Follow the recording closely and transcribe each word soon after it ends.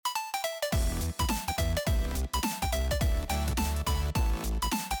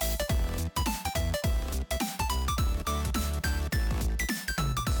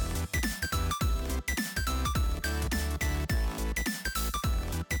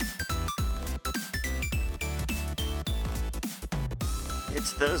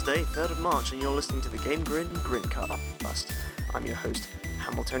It's Thursday, 3rd of March, and you're listening to the GameGrin GrinCast. I'm your host,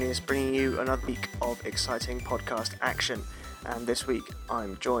 Hamiltonius, bringing you another week of exciting podcast action. And this week,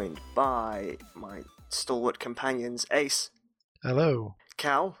 I'm joined by my stalwart companions, Ace. Hello.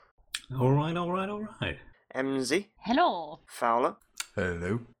 Cal. All right. MZ. Hello. Fowler.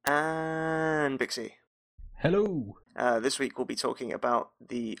 Hello. And Bixie. Hello. This week we'll be talking about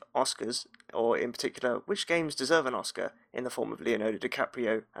the Oscars, or in particular, which games deserve an Oscar in the form of Leonardo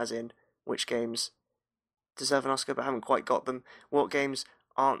DiCaprio, as in, which games deserve an Oscar but haven't quite got them, what games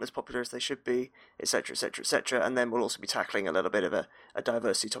aren't as popular as they should be, etc, etc, etc, and then we'll also be tackling a little bit of a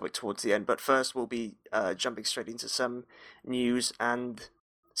diversity topic towards the end. But first we'll be jumping straight into some news, and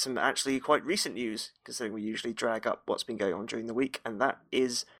some actually quite recent news, considering we usually drag up what's been going on during the week, and that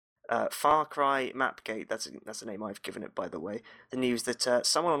is Far Cry Mapgate. That's the name I've given it, by the way. The news that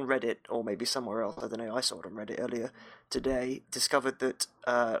someone on Reddit, or maybe somewhere else, I don't know, I saw it on Reddit earlier today, discovered that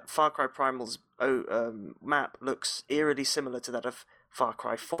Far Cry Primal's map looks eerily similar to that of Far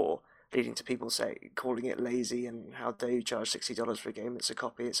Cry 4, leading to people calling it lazy and how dare you charge $60 for a game that's a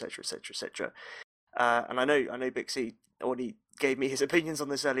copy, etc, etc, etc. And I know Bixie already gave me his opinions on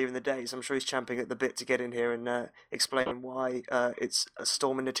this earlier in the day, so I'm sure he's champing at the bit to get in here and explain why it's a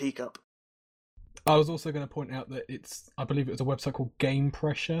storm in a teacup. I was also going to point out that I believe it was a website called Game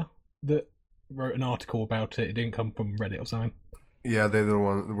Pressure that wrote an article about it. It didn't come from Reddit or something. Yeah,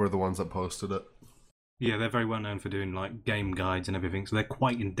 were the ones that posted it. Yeah, they're very well known for doing like game guides and everything, so they're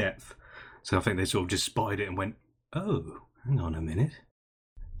quite in depth. So I think they sort of just spotted it and went, "Oh, hang on a minute."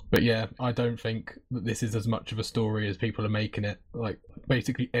 But yeah, I don't think that this is as much of a story as people are making it. Like,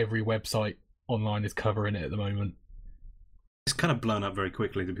 basically every website online is covering it at the moment. It's kind of blown up very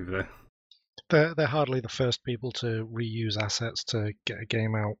quickly, to be fair. They're hardly the first people to reuse assets to get a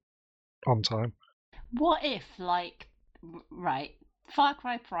game out on time. What if, right, Far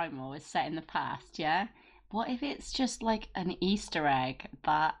Cry Primal is set in the past, yeah? What if it's just like an Easter egg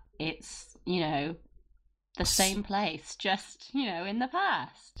that it's, the same place, just, in the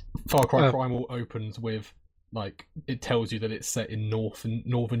past? Far Cry Primal opens with, it tells you that it's set in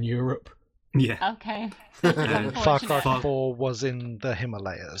Northern Europe. Yeah. Okay. Far Cry 4 was in the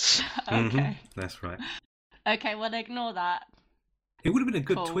Himalayas. Okay. Mm-hmm. That's right. Okay, well, ignore that. It would have been a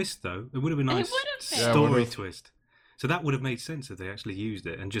good Cool. twist, though. It would have been a nice story twist. So that would have made sense if they actually used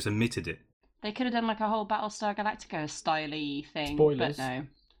it and just omitted it. They could have done like a whole Battlestar Galactica style-y thing, Spoilers. but no.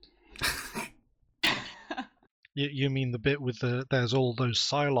 You mean the bit with there's all those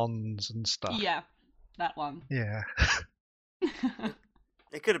Cylons and stuff? Yeah, that one. Yeah.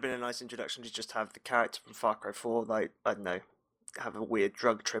 It could have been a nice introduction to just have the character from Far Cry 4, I don't know, have a weird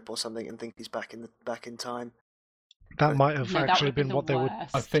drug trip or something and think he's back in time. That might have actually been what they would.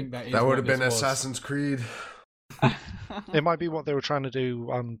 I think that is That would have what been this was. Assassin's Creed. It might be what they were trying to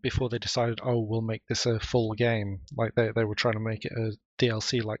do before they decided, we'll make this a full game. Like they were trying to make it a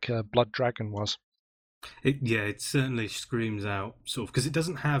DLC, like Blood Dragon was. It certainly screams out, sort of, because it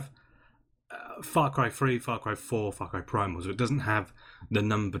doesn't have Far Cry 3, Far Cry 4, Far Cry Primal, so it doesn't have the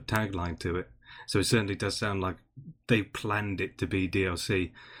numbered tagline to it. So it certainly does sound like they planned it to be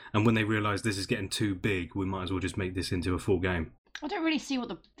DLC, and when they realised this is getting too big, we might as well just make this into a full game. I don't really see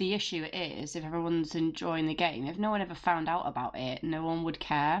what the issue is if everyone's enjoying the game. If no one ever found out about it, no one would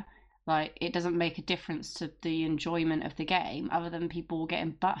care. Like, it doesn't make a difference to the enjoyment of the game, other than people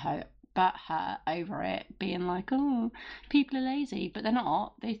getting butthurt over it, being like, oh, people are lazy, but they're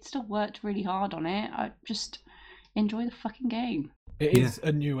not. They still worked really hard on it. I just enjoy the fucking game. It is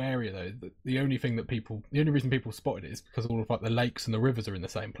a new area, though. The only reason people spotted it is because all of the lakes and the rivers are in the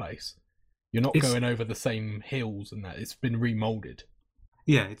same place. You're not going over the same hills and that. It's been remolded.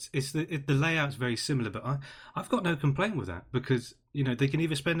 Yeah, the layout's very similar, but I've got no complaint with that, because they can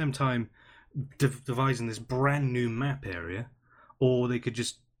either spend them time devising this brand new map area, or they could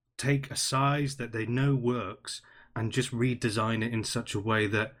just take a size that they know works and just redesign it in such a way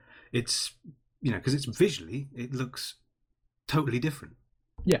that it's, because it's visually, it looks totally different.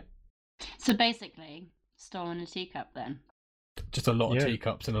 Yeah. So basically, stolen a teacup then. Just a lot of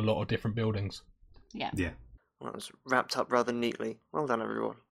teacups in a lot of different buildings. Yeah. Yeah. Well, that was wrapped up rather neatly. Well done,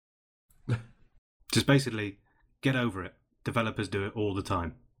 everyone. Just basically, get over it. Developers do it all the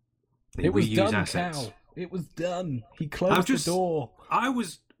time. They It was reuse done, assets. Cal. It was done. He closed the door. I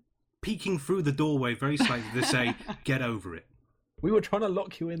was peeking through the doorway very slightly to say, get over it. We were trying to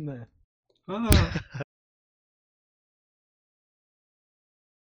lock you in there. Oh.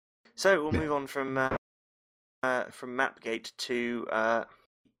 So we'll move on from Mapgate to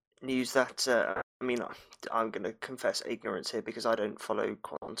news that I'm going to confess ignorance here because I don't follow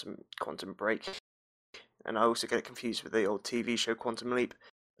Quantum Break and I also get it confused with the old TV show Quantum Leap,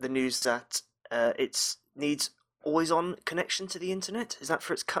 the news that it needs always-on connection to the internet. Is that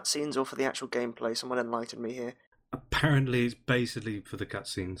for its cutscenes or for the actual gameplay? Someone enlighten me here. Apparently, it's basically for the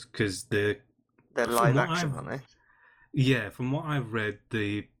cutscenes because they're live action, aren't they? Yeah, from what I've read,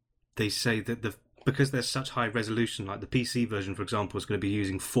 they say that because there's such high resolution, like the PC version, for example, is going to be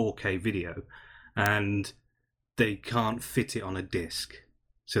using 4K video, and they can't fit it on a disc.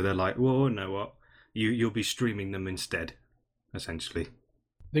 So they're like, well, you know what? You'll be streaming them instead, essentially.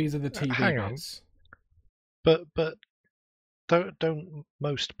 These are the TV hang on. bits. But don't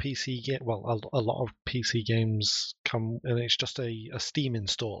most PC a lot of PC games come and it's just a Steam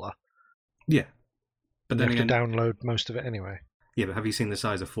installer. Yeah, but You then have again, to download most of it anyway. yeah. But have you seen the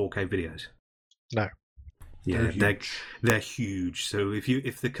size of 4K videos? No. Yeah, they're huge. So if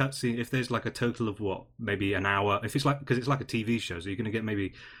the cutscene, if there's like a total of maybe an hour, if it's like, because it's like a TV show, so you're going to get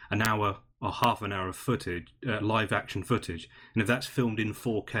maybe an hour or half an hour of footage, live action footage, and if that's filmed in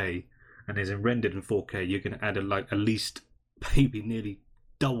 4K and is rendered in 4K, you're going to add at least maybe nearly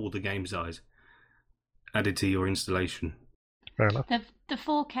double the game size added to your installation. Fair enough. The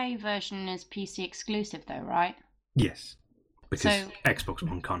 4K version is PC exclusive, though, right? Yes, because So- Xbox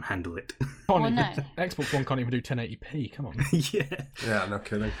One can't handle it. Well, no. Xbox One can't even do 1080p. Come on. Yeah. Yeah, no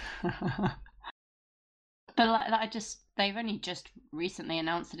kidding. But they've only just recently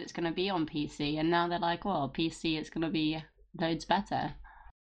announced that it's going to be on PC, and now they're like, well, PC, it's going to be loads better.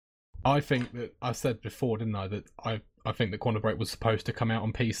 I think that I said before, didn't I, that I think that Quantum Break was supposed to come out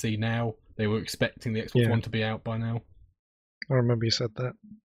on PC now. They were expecting the Xbox Yeah. One to be out by now. I remember you said that.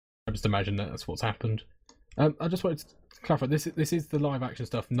 I just imagine that's what's happened. I just wanted to clarify, this is the live action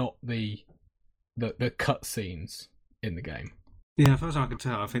stuff, not the cutscenes in the game. Yeah, as far as I can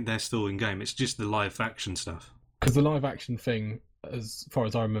tell, I think they're still in game. It's just the live action stuff. Because the live action thing, as far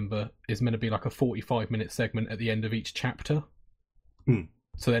as I remember, is meant to be like a 45-minute segment at the end of each chapter. Hmm.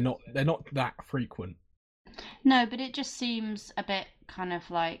 So they're not that frequent. No, but it just seems a bit kind of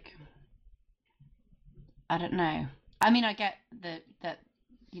like, I don't know. I mean, I get that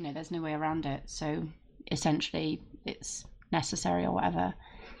there's no way around it, so essentially it's necessary or whatever.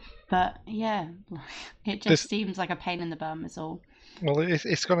 But yeah, it just seems like a pain in the bum is all. Well,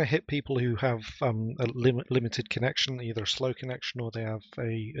 it's going to hit people who have a limited connection, either a slow connection or they have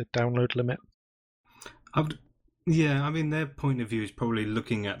a download limit. Yeah, I mean, their point of view is probably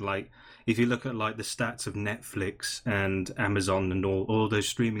looking at, like, if you look at, like, the stats of Netflix and Amazon and all those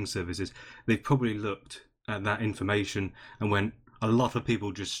streaming services, they've probably looked at that information and went, a lot of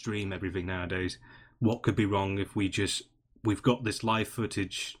people just stream everything nowadays. What could be wrong if we've got this live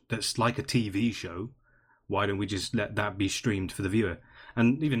footage that's like a TV show? Why don't we just let that be streamed for the viewer?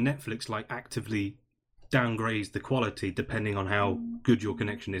 And even Netflix, like, actively downgrades the quality depending on how good your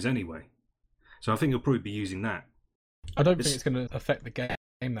connection is anyway. So I think you'll probably be using that. I don't think it's going to affect the game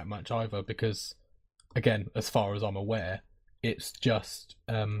that much either, because, again, as far as I'm aware, it's just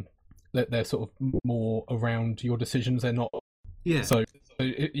that they're sort of more around your decisions. They're not. Yeah. So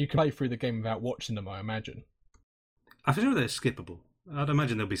you can play through the game without watching them, I imagine. I feel they're skippable. I'd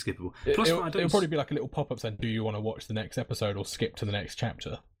imagine they'll be skippable. Plus, It'll probably be like a little pop-up saying, do you want to watch the next episode or skip to the next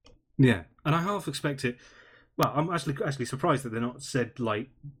chapter? Yeah, and I half expect it. Well, I'm actually surprised that they're not said, like,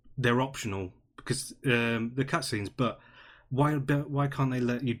 they're optional, because the cutscenes, but why can't they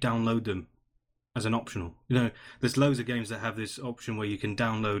let you download them as an optional? You know, there's loads of games that have this option where you can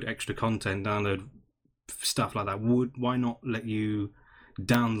download extra content, download stuff like that. Why not let you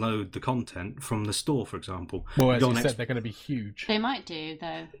download the content from the store, for example? Well, as you said, they're going to be huge. They might do,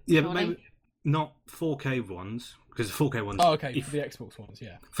 though. Yeah, but maybe not 4K ones, because the 4K ones. Oh, okay, for the Xbox ones,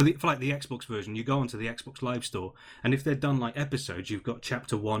 yeah. For like the Xbox version, you go onto the Xbox Live Store, and if they're done like episodes, you've got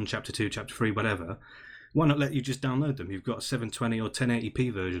Chapter 1, Chapter 2, Chapter 3, whatever. Why not let you just download them? You've got 720 or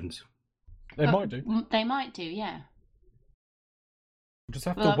 1080p versions. They might do. They might do, yeah. We'll just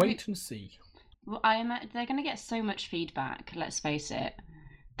have to wait and see. Well, they're going to get so much feedback, let's face it,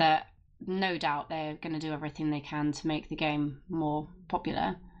 that no doubt they're going to do everything they can to make the game more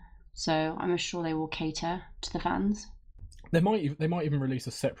popular. So I'm sure they will cater to the fans. They might even release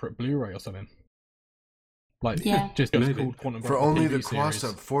a separate Blu-ray or something. Like, Yeah. just called Quantum For Break, only TV the cost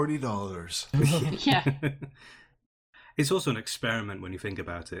series. of $40. Yeah. It's also an experiment when you think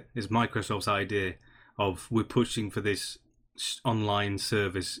about it. It's Microsoft's idea of we're pushing for this online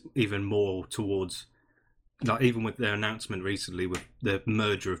service even more towards, like, even with their announcement recently with the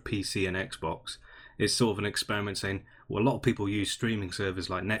merger of PC and Xbox, it's sort of an experiment saying, well, a lot of people use streaming servers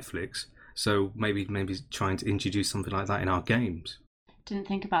like Netflix, so maybe trying to introduce something like that in our games. Didn't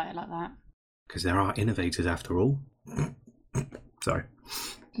think about it like that. Because there are innovators after all. Sorry.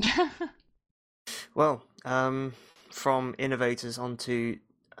 Well, from innovators onto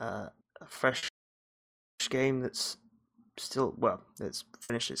a fresh game that's still, well, it's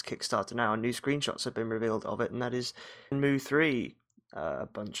finished its Kickstarter now, and new screenshots have been revealed of it, and that is Shenmue 3. A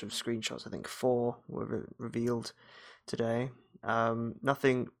bunch of screenshots, I think 4 were revealed today.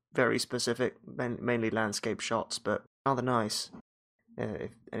 Nothing very specific, mainly landscape shots, but rather nice.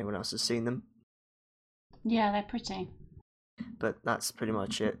 If anyone else has seen them. Yeah, they're pretty. But that's pretty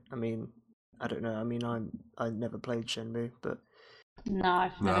much it. I mean, I don't know. I mean, I never played Shenmue, but No,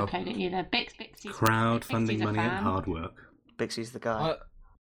 I've never No. played it either. Bixie's Crowdfunding Bixie's a money and fan. hard work. Bixie's the guy.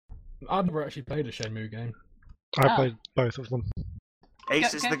 I've never actually played a Shenmue game. I Oh. played both of them.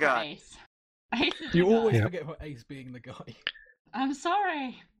 Ace is Go the for guy. Ace. Ace is You the always guy. Yeah. forget about Ace being the guy. I'm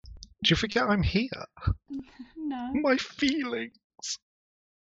sorry. Do you forget I'm here? No. My feelings.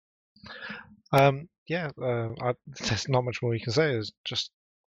 There's not much more you can say. It's just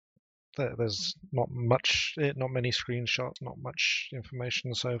there's not many screenshots, not much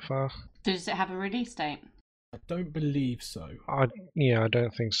information so far. Does it have a release date? I don't believe so. I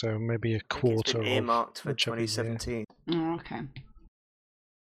don't think so. Maybe a I think it's quarter been of earmarked for whichever year. 2017. Oh, okay.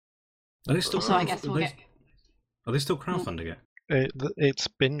 Are they still? So I guess we'll get. Are they still crowdfunding it? It's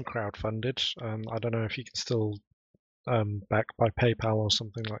been crowdfunded. I don't know if you can still back by PayPal or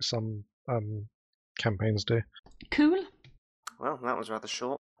something like some campaigns do. Cool. Well, that was rather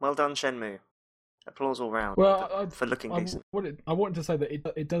short. Well done, Shenmue. Applause all round Well, for looking decent. I wanted to say that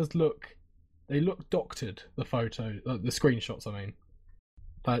it does look. They look doctored. The photo, the screenshots. I mean,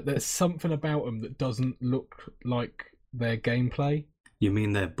 there's something about them that doesn't look like their gameplay. You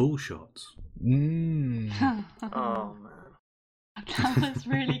mean they're bull shots? Mm. Oh man. That was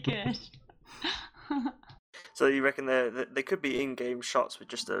really good. So you reckon they could be in-game shots with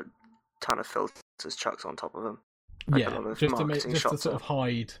just a ton of filters chucked on top of them? Like a lot Yeah, of just to marketing sort shots of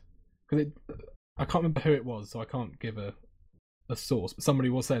hide. Because I can't remember who it was, so I can't give a source. But somebody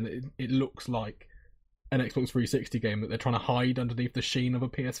was saying that it looks like an Xbox 360 game that they're trying to hide underneath the sheen of a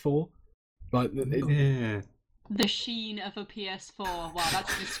PS4. Like, Yeah. The sheen of a PS4. Wow, that's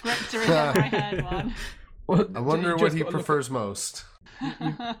a descriptor if ever I heard one. well, I wonder you what just he gotta look prefers most.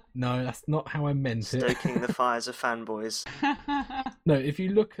 No, that's not how I meant it. Stoking the fires of fanboys. No, if you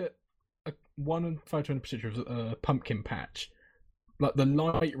look at one photo in particular of a pumpkin patch, like the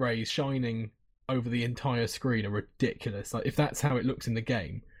light rays shining over the entire screen are ridiculous. Like if that's how it looks in the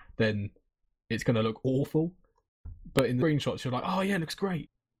game, then it's going to look awful. But in the screenshots, you're like, oh yeah, it looks great.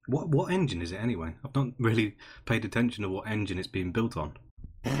 What engine is it anyway? I've not really paid attention to what engine it's being built on.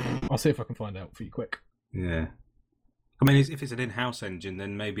 I'll see if I can find out for you quick. Yeah. I mean, if it's an in-house engine,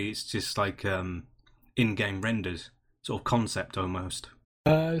 then maybe it's just like in-game renders, sort of concept almost.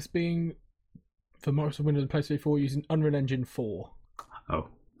 It's being for Microsoft Windows and PlayStation 4 using Unreal Engine 4. Oh.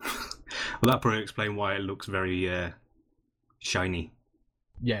 Well, that probably explains why it looks very shiny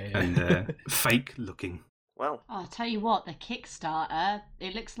Yeah. and fake looking. Well, I'll tell you what, the Kickstarter,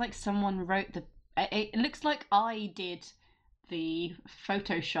 it looks like someone wrote the... It looks like I did the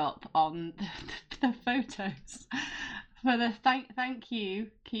Photoshop on the photos for the thank you,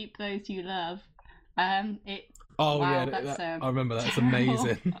 keep those you love. Wow, that's, I remember that. It's terrible.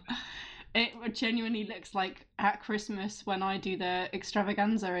 amazing. It genuinely looks like at Christmas when I do the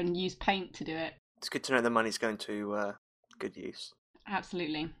extravaganza and use paint to do it. it's good to know the money's going to good use.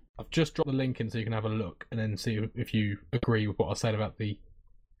 Absolutely. I've just dropped the link in so you can have a look and then see if you agree with what I said about the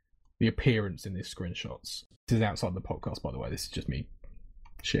appearance in these screenshots. This is outside the podcast, by the way. This is just me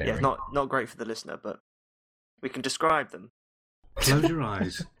sharing. Yeah, not great for the listener, but we can describe them. Close your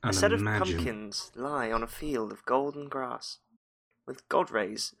eyes A and set of imagine. pumpkins lie on a field of golden grass, with god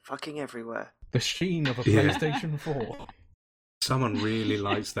rays fucking everywhere. The sheen of a Yeah. PlayStation 4. Someone really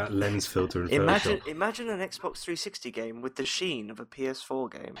likes that lens filter in Photoshop. Imagine an Xbox 360 game with the sheen of a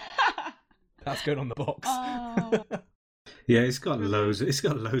PS4 game. That's good on the box. Oh. Yeah, it's got loads of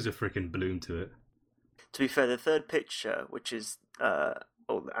freaking bloom to it. To be fair, the third picture, which is,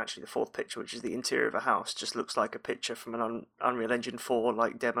 actually the fourth picture, which is the interior of a house, just looks like a picture from an Unreal Engine 4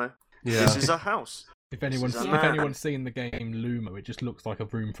 like demo. Yeah. This is a house. If anyone's This is a man. seen the game Lumo, it just looks like a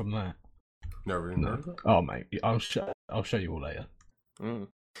room from that. No, really not. Oh mate, I'll show you all later. Mm.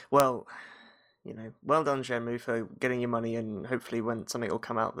 Well, well done, Shenmue, for getting your money, and hopefully when something will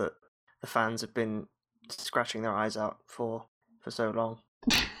come out that the fans have been scratching their eyes out for so long.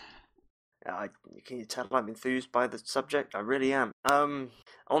 Can you tell I'm enthused by the subject? I really am.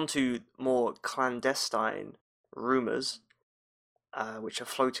 On to more clandestine rumours, which are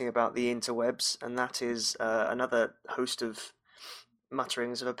floating about the interwebs, and that is another host of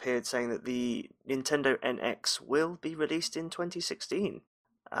mutterings have appeared saying that the Nintendo NX will be released in 2016.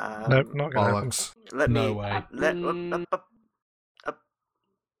 Nope, not going to happen. Bollocks. Let No me way. let up.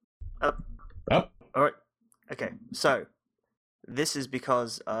 Oh, All right. Okay. So this is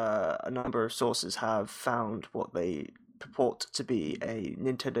because a number of sources have found what they purport to be a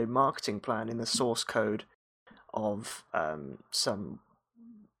Nintendo marketing plan in the source code of some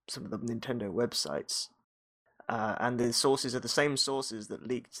of the Nintendo websites. And the sources are the same sources that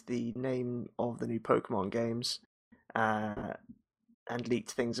leaked the name of the new Pokemon games, and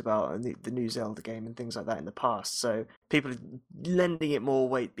leaked things about the new Zelda game and things like that in the past. So people are lending it more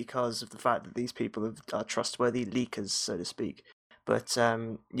weight because of the fact that these people are trustworthy leakers, so to speak. But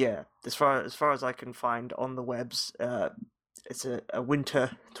yeah, as far as I can find on the webs, it's a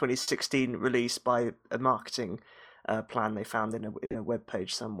winter 2016 release by a marketing plan they found in a web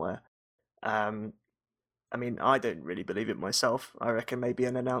page somewhere. I mean, I don't really believe it myself. I reckon maybe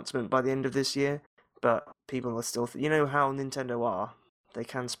an announcement by the end of this year. But people are still, you know how Nintendo are. They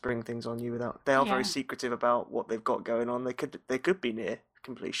can spring things on you without. They are very secretive about what they've got going on. They could be near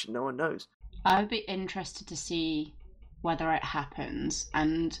completion. No one knows. I would be interested to see whether it happens,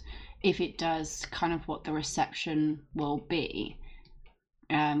 and if it does, kind of what the reception will be.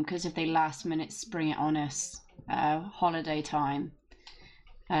 Because if they last minute spring it on us, holiday time.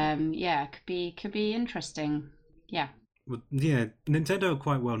 Yeah, could be interesting. Yeah. Well, yeah, Nintendo are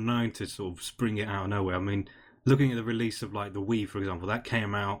quite well known to sort of spring it out of nowhere. I mean, looking at the release of like the Wii, for example, that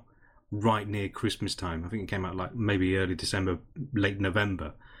came out right near Christmas time. I think it came out like maybe early December, late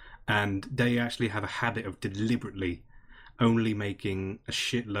November, and they actually have a habit of deliberately only making a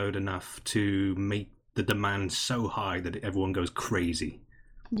shitload enough to make the demand so high that everyone goes crazy.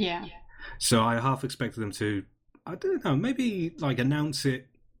 Yeah. So I half expected them to, I don't know, maybe like announce it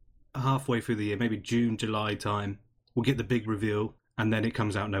halfway through the year, maybe June, July time. We'll get the big reveal, and then it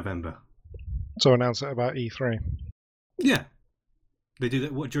comes out November. So announce it about E3. Yeah, they do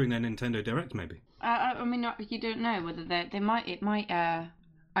that. What, during their Nintendo Direct, maybe? I mean, you don't know whether they might. It might.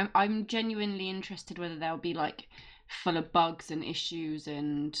 I'm genuinely interested whether they'll be like full of bugs and issues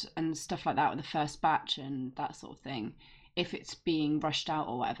and stuff like that with the first batch and that sort of thing. If it's being rushed out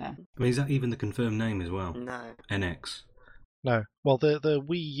or whatever. I mean, is that even the confirmed name as well? No. No. NX. Well, the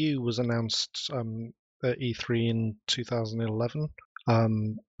Wii U was announced at E3 in 2011,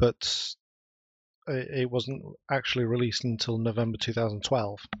 but it wasn't actually released until November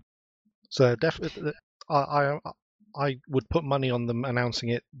 2012. So definitely, I would put money on them announcing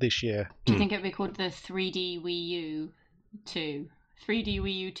it this year. Do you think it'd be called the 3D Wii U 2? 3D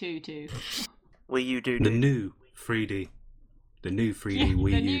Wii U 2? Wii U do. The new 3D. The new 3D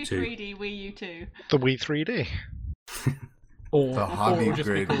Wii U 2. The new 3D Wii U 2. The Wii 3D. Or The hobby or just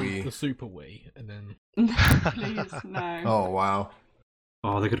grade be called Wii. the Super Wii, and then Please, no. Oh, wow.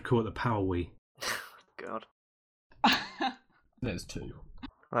 Oh, they could call it the Power Wii. God. there's two.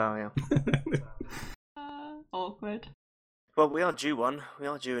 Well, yeah. Awkward. Well, we are due one. We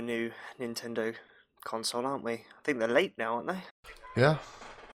are due a new Nintendo console, aren't we? I think they're late now, aren't they? Yeah.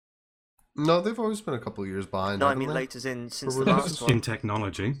 No, they've always been a couple of years behind. No, I haven't mean they? late as in since For the releases? last one. In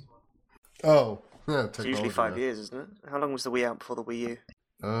technology. Oh, yeah, It's usually 5 technology, years, isn't it? How long was the Wii out before the Wii U?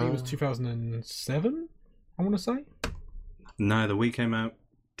 yeah. I think it was 2007, I want to say. No, the Wii came out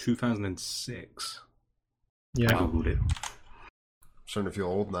 2006. Yeah. I googled it. Starting to feel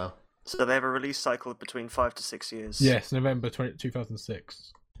old now. So they have a release cycle of between 5 to 6 years. Yes, November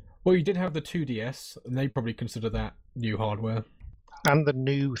 2006. Well, you did have the 2DS, and they probably consider that new hardware. And the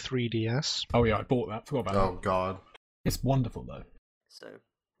new 3DS. Oh yeah, I bought that. Forgot about Oh, that. God. It's wonderful though. So,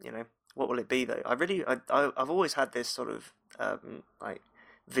 you know, what will it be though? I've always had this sort of like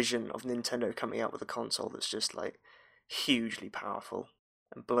vision of Nintendo coming out with a console that's just like hugely powerful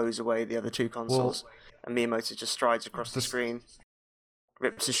and blows away the other two consoles. And Miyamoto just strides across the screen,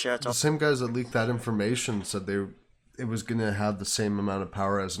 rips his shirt The off. same guys that leaked that information said it was going to have the same amount of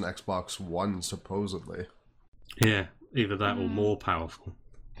power as an Xbox One, supposedly. Yeah, either that or more powerful.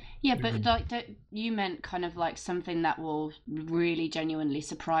 Yeah, but like you meant kind of like something that will really genuinely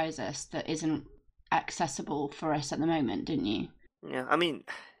surprise us that isn't accessible for us at the moment, didn't you? Yeah, I mean,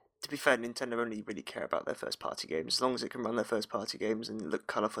 to be fair, Nintendo only really care about their first-party games. As long as it can run their first-party games and look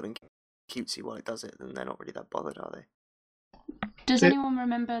colourful and cutesy while it does it, then they're not really that bothered, are they? Does anyone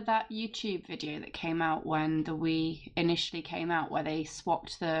remember that YouTube video that came out when the Wii initially came out, where they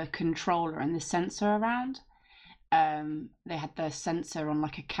swapped the controller and the sensor around? They had the sensor on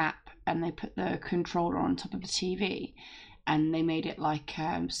like a cap, and they put the controller on top of the TV, and they made it like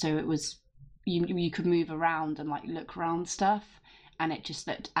so it was you could move around and like look around stuff, and it just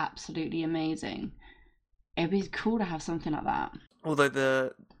looked absolutely amazing. It'd be cool to have something like that. Although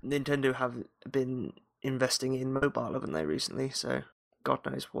the Nintendo have been investing in mobile, haven't they, recently? So God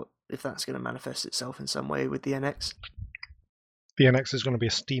knows what if that's going to manifest itself in some way with the NX. The NX is going to be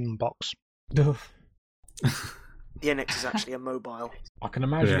a Steam box. Ugh. The NX is actually a mobile. I can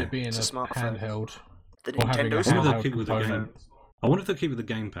imagine Yeah. it being a It's a smartphone. handheld. The Or having a Nintendo's I wonder if they'll handheld keep with the component. game. I wonder if they'll keep with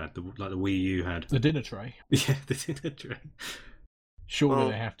the gamepad, like the Wii U had. The dinner tray. Yeah, the dinner tray. Surely Well-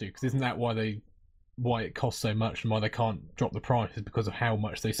 they have to, because isn't that why it costs so much and why they can't drop the price is because of how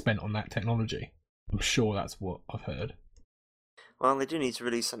much they spent on that technology. I'm sure that's what I've heard. Well, they do need to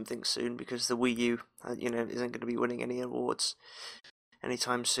release something soon because the Wii U, isn't going to be winning any awards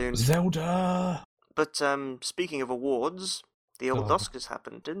anytime soon. Zelda! But speaking of awards, the old Oh. Oscars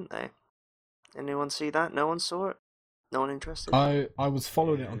happened, didn't they? Anyone see that? No one saw it? No one interested? I was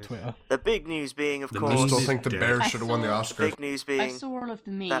following it on Twitter. The big news being, of The I course, still memes think the did. Bears I should have won the saw- the Oscar. big news I being saw all of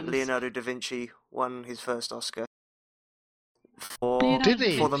the memes. that Leonardo da Vinci won his first Oscar for Leonardo Did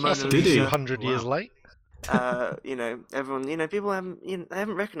he? for the Mona Did he? Lisa. 100 years Wow. late? Everyone, people they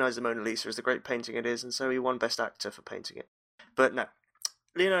haven't recognised the Mona Lisa as the great painting it is, and so he won Best Actor for painting it. But no,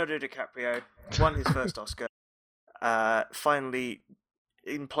 Leonardo DiCaprio won his first Oscar, finally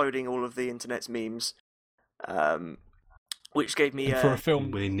imploding all of the internet's memes, which gave me And for a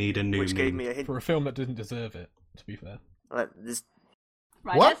film, We need a new which gave meme. me a hint. for a film that didn't deserve it, to be fair. This,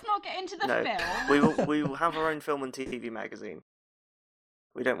 Right, What? let's not get into the no, film. we will have our own film and TV magazine.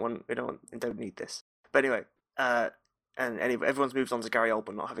 We don't need this. But anyway, everyone's moved on to Gary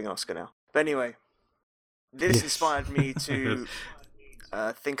Oldman not having an Oscar now. But anyway, this Yes. inspired me to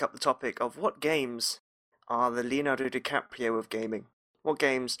think up the topic of what games are the Leonardo DiCaprio of gaming. What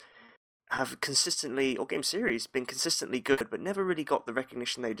games have consistently, or game series, been consistently good but never really got the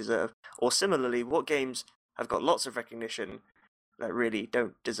recognition they deserve? Or similarly, what games have got lots of recognition that really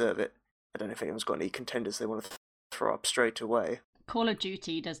don't deserve it? I don't know if anyone's got any contenders they want to throw up straight away. Call of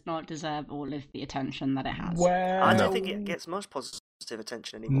Duty does not deserve all of the attention that it has. Well, I don't think it gets much positive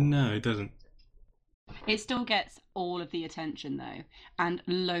attention anymore. No, it doesn't. It still gets all of the attention though, and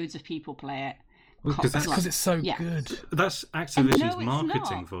loads of people play it. Well, 'cause that's because it's so Yeah. good. That's Activision's No, it's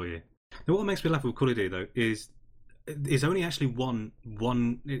marketing not. for you. Now, what makes me laugh with Call of Duty though is only actually one.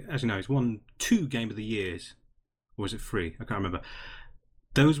 Actually, no, it's won 2 Game of the Years, or was it 3? I can't remember.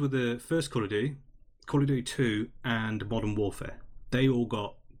 Those were the first Call of Duty 2, and Modern Warfare. They all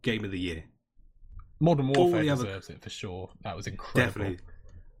got Game of the Year. Modern Warfare the other- deserves it for sure. That was incredible. Definitely,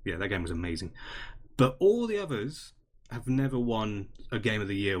 yeah, that game was amazing. But all the others have never won a Game of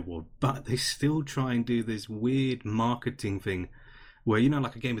the Year award, but they still try and do this weird marketing thing where,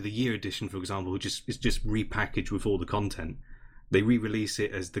 like a Game of the Year edition, for example, is just repackaged with all the content. They re-release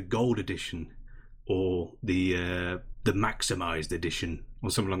it as the Gold Edition or the Maximized Edition or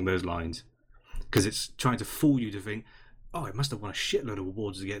something along those lines, because it's trying to fool you to think, oh, it must have won a shitload of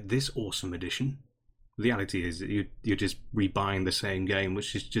awards to get this awesome edition. The reality is that you're just rebuying the same game,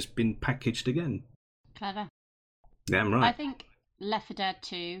 which has just been packaged again. Clever. Damn I right. think Left 4 Dead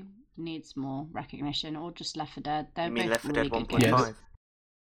 2 needs more recognition, or just Left 4 Dead. They're You mean both Left 4 really Dead good 1.5?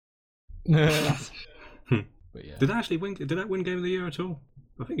 games. But yeah. Did that actually win? Did that win Game of the Year at all?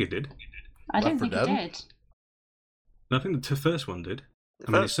 I think it did. I don't Left 4 think it Dead? did. I think the first one did. The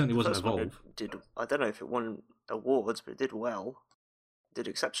I mean, it first- certainly the wasn't first one Evolve. Did I don't know if it won awards, but it did well. It did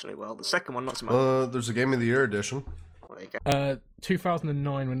exceptionally well. The second one, not so much. There's a Game of the Year edition. Well, there you go.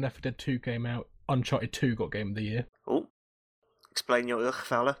 2009 when Left 4 Dead 2 came out, Uncharted 2 got Game of the Year. Oh, explain your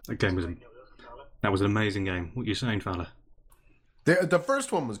fella. That game was an amazing game. What are you saying, fella? The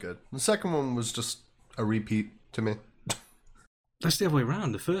first one was good. The second one was just a repeat to me. That's the other way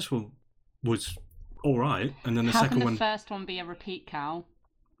around. The first one was all right, and then the How second can the one. first one be a repeat, Cal?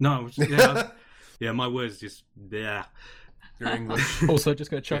 No, yeah, my words just yeah. Your English. Also, just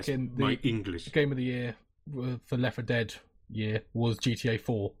going to chuck Yes, in my the English. Game of the Year for Left 4 Dead year was GTA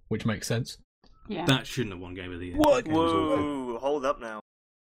 4, which makes sense. Yeah. That shouldn't have won Game of the Year. What? That game was awful. Whoa, hold up now.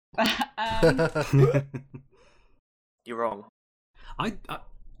 You're wrong.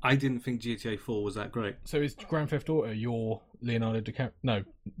 I didn't think GTA 4 was that great. So is Grand Theft Auto your Leonardo DiCaprio? No,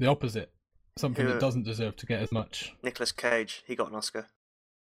 the opposite. Something Who? that doesn't deserve to get as much. Nicolas Cage, he got an Oscar.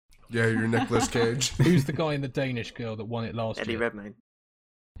 Yeah, you're Nicolas Cage. Who's the guy in the Danish Girl that won it last Eddie year? Redmayne.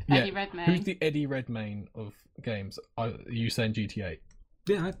 Eddie Redmayne. Who's the Eddie Redmayne of games? Are you saying GTA?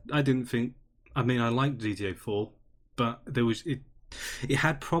 Yeah, I didn't think. I mean, I liked GTA 4, but it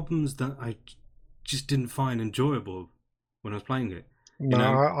had problems that I just didn't find enjoyable when I was playing it. No, know?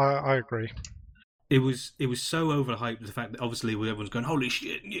 I agree. It was so overhyped, the fact that obviously everyone's going, holy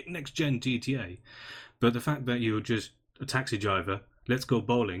shit, next gen GTA. But the fact that you're just a taxi driver, let's go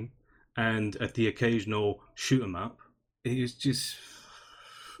bowling, and at the occasional shoot 'em up, it is just.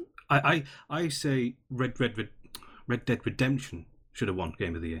 I say Red Dead Redemption should have won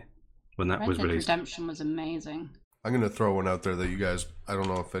Game of the Year when that Red was Dead released. Redemption was amazing. I'm going to throw one out there that you guys, I don't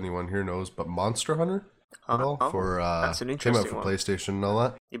know if anyone here knows, but Monster Hunter at all? For, that's an came interesting out for one. PlayStation and all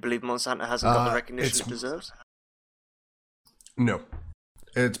that. You believe Monsanto hasn't got the recognition it deserves? No.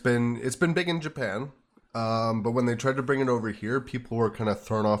 It's been big in Japan, but when they tried to bring it over here, people were kind of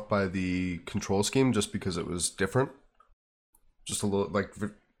thrown off by the control scheme just because it was different. Just a little, like,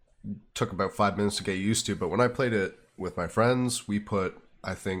 took about 5 minutes to get used to, but when I played it with my friends, we put,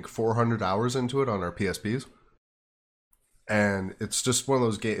 I think, 400 hours into it on our PSPs. And it's just one of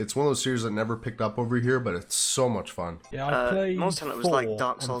those it's one of those series that never picked up over here, but it's so much fun. Yeah, I played Monster Hunter was 4 like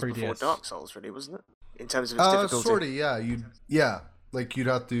Dark Souls on before 3DS. Dark Souls, really, wasn't it? In terms of its difficulty. Sort of, like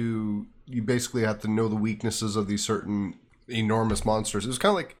you basically have to know the weaknesses of these certain enormous monsters. It was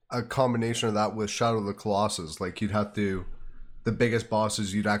kind of like a combination of that with Shadow of the Colossus. Like the biggest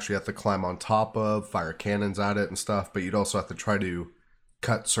bosses you'd actually have to climb on top of, fire cannons at it and stuff, but you'd also have to try to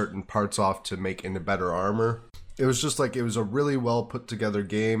cut certain parts off to make into better armor. It was just like, it was a really well put together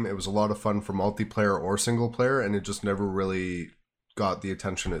game. It was a lot of fun for multiplayer or single player, and it just never really got the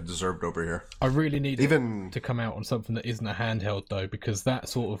attention it deserved over here. I really need it to come out on something that isn't a handheld though, because that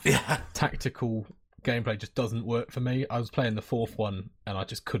sort of tactical gameplay just doesn't work for me. I was playing the 4th one and I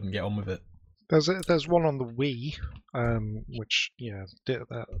just couldn't get on with it. There's one on the Wii, which did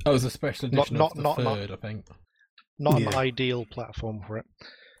that. Oh, it was a special edition of the 3rd, I think. Not an ideal platform for it.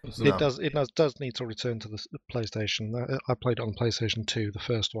 No. It does need to return to the PlayStation. I played it on PlayStation 2, the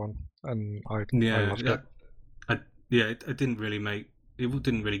first one, and I loved it. It didn't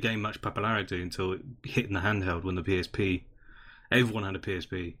really gain much popularity until it hit in the handheld when the PSP. Everyone had a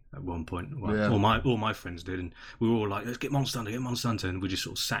PSP at one point. Well, all my friends did, and we were all like, "Let's get Monster Hunter," and we just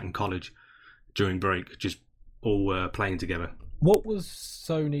sort of sat in college during break, just all playing together. What was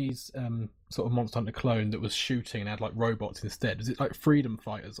Sony's sort of Monster Hunter clone that was shooting and had like robots instead? Was it like Freedom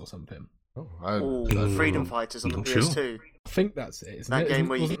Fighters or something? Freedom Fighters on the PS2. Sure. I think that's it. That game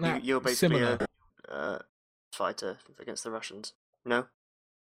where wasn't you're basically similar? a fighter against the Russians. No?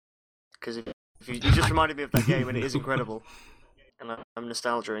 Because if you just reminded me of that game, and it is incredible. And I'm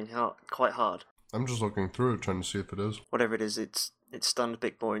nostalgizing quite hard. I'm just looking through it, trying to see if it is. Whatever it is, it's stunned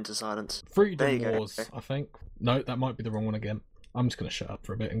Big Boy into silence. Freedom Wars, I think. No, that might be the wrong one again. I'm just going to shut up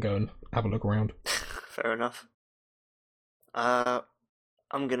for a bit and go and have a look around. Fair enough. I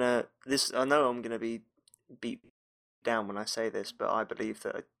know I'm gonna be beat down when I say this, but I believe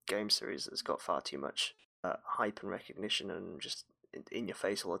that a game series that's got far too much hype and recognition and just in your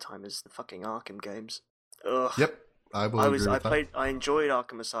face all the time is the fucking Arkham games. Ugh. Yep, I enjoyed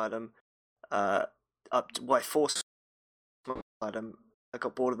Arkham Asylum. I forced Asylum. I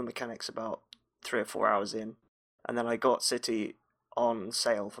got bored of the mechanics about 3 or 4 hours in, and then I got City on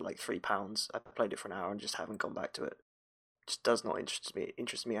sale for like £3. I played it for an hour and just haven't gone back to it. Just does not interest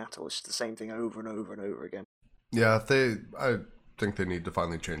me at all. It's just the same thing over and over and over again. Yeah, I think they need to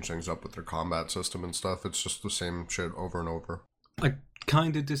finally change things up with their combat system and stuff. It's just the same shit over and over. I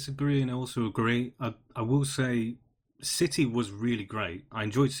kind of disagree and also agree. I will say City was really great. I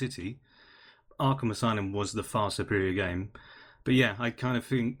enjoyed City. Arkham Asylum was the far superior game. But yeah, I kind of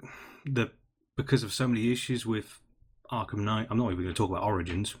think that because of so many issues with Arkham Knight, I'm not even going to talk about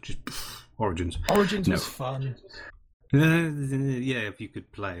Origins. Just Origins. Origins was fun. Yeah, if you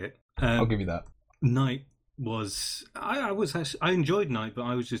could play it. I'll give you that. Knight was... I enjoyed Knight, but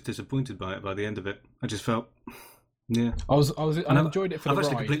I was just disappointed by it by the end of it. I just felt... Yeah. I enjoyed it for the ride. I've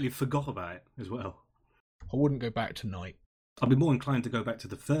actually completely forgot about it as well. I wouldn't go back to Knight. I'd be more inclined to go back to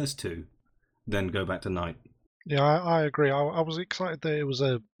the first two than go back to Knight. Yeah, I agree. I was excited that it was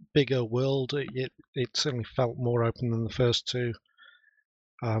a bigger world. It certainly felt more open than the first two.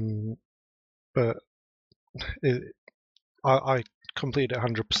 But I completed it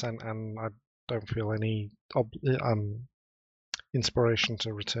 100%, and I don't feel any inspiration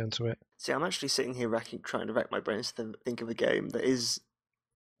to return to it. See, I'm actually sitting here trying to rack my brains to think of a game that is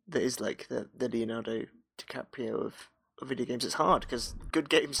like the Leonardo DiCaprio of video games. It's hard because good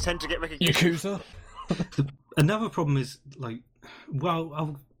games tend to get recognition. Yakuza. Another problem is, like,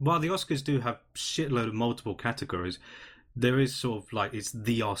 while the Oscars do have shitload of multiple categories, there is sort of like, it's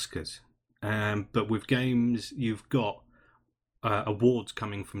the Oscars. But with games, you've got awards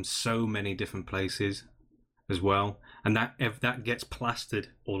coming from so many different places as well, and that gets plastered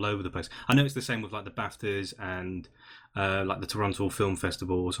all over the place. I know it's the same with like the BAFTAs and like the Toronto Film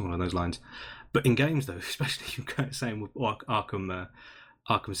Festival or something along those lines. But in games, though, especially you got the same with Arkham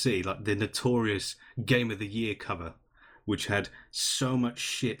City, like the notorious Game of the Year cover, which had so much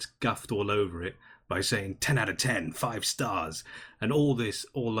shit guffed all over it by saying 10 out of 10, 5 stars, and all this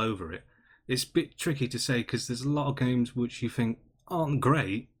all over it. It's a bit tricky to say because there's a lot of games which you think, aren't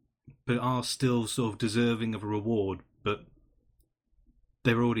great, but are still sort of deserving of a reward, but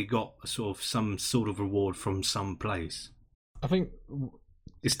they've already got some sort of reward from some place. I think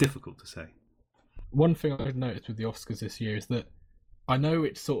it's difficult to say. One thing I've noticed with the Oscars this year is that I know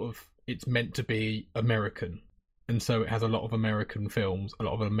it's meant to be American, and so it has a lot of American films, a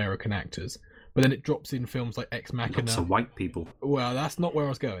lot of American actors, but then it drops in films like Ex Machina. Lots of white people. Well, that's not where I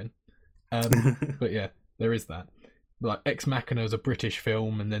was going. But yeah, there is that. Like Ex Machina is a British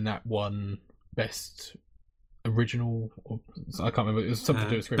film, and then that won Best Original, or I can't remember. It was something to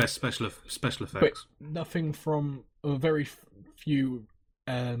do with script. Best special effects. But nothing from very few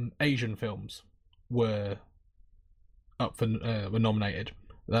Asian films were up for were nominated.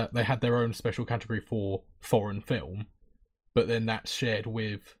 They had their own special category for foreign film, but then that's shared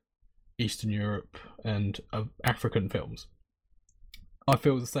with Eastern Europe and African films. I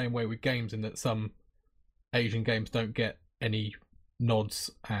feel the same way with games in that some Asian games don't get any nods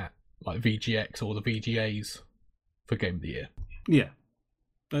at like VGX or the VGAs for Game of the Year. Yeah.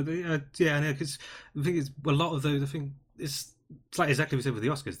 Yeah, I know, because the thing is, a lot of those, I think, it's like exactly what we said with the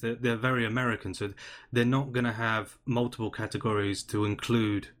Oscars. They're very American, so they're not going to have multiple categories to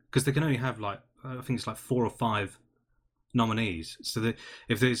include, because they can only have, like, I think it's like 4 or 5 nominees. So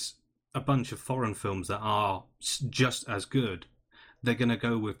if there's a bunch of foreign films that are just as good, they're going to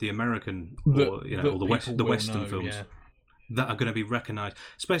go with the American or the Western films that are going to be recognised,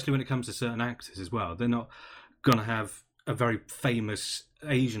 especially when it comes to certain actors as well. They're not going to have a very famous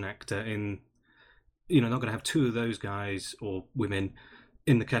Asian actor in, not going to have 2 of those guys or women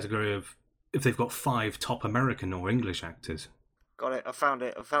in the category of if they've got 5 top American or English actors. Got it. I found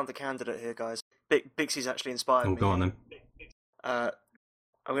the candidate here, guys. Bixie's actually inspired me. Go on then. I'm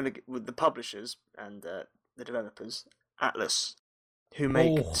going to, with the publishers and the developers, Atlas, who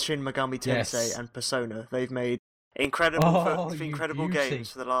make Shin Megami Tensei and Persona. They've made incredible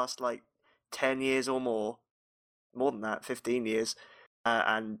games for the last, 10 years or more than that, 15 years,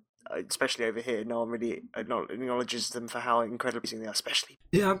 and especially over here, no one really acknowledges them for how incredibly amazing they are, especially.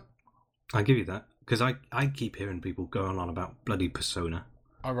 Yeah, I give you that, because I keep hearing people going on about bloody Persona.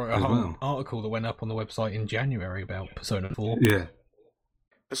 I wrote a whole article that went up on the website in January about Persona 4. Yeah.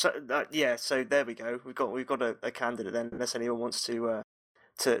 So there we go. We've got a candidate then, unless anyone wants to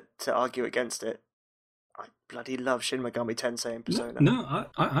argue against it. I bloody love Shin Megami Tensei and Persona. No,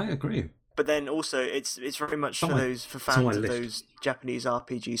 I agree. But then also, it's very much for fans of those Japanese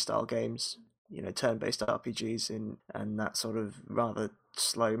RPG style games, turn-based RPGs and that sort of rather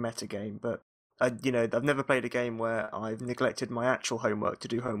slow meta game. But I've never played a game where I've neglected my actual homework to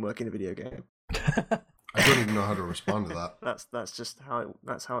do homework in a video game. I don't even know how to respond to that. That's just how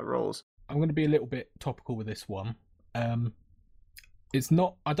it rolls. I'm going to be a little bit topical with this one. It's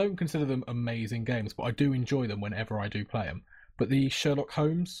not. I don't consider them amazing games, but I do enjoy them whenever I do play them. But the Sherlock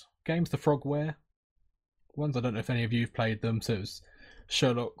Holmes games, the Frogware ones, I don't know if any of you've played them. So it was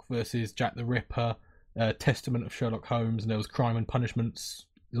Sherlock versus Jack the Ripper, Testament of Sherlock Holmes, and there was Crime and Punishments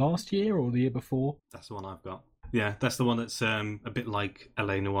last year or the year before. That's the one I've got. Yeah, that's the one that's a bit like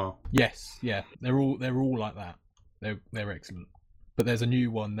LA Noire. Yes, yeah, they're all like that. They're excellent. But there's a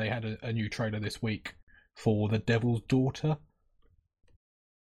new one. They had a new trailer this week for The Devil's Daughter,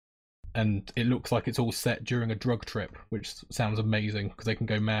 and it looks like it's all set during a drug trip, which sounds amazing because they can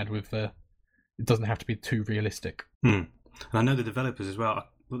go mad with. It doesn't have to be too realistic. And I know the developers as well.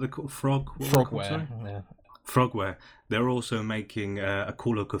 What they call Frogware. Yeah. Frogware. They're also making a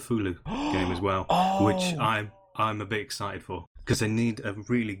Call of Cthulhu game as well, which I'm a bit excited for because they need a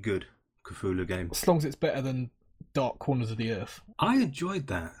really good Cthulhu game. As long as it's better than Dark Corners of the Earth. I enjoyed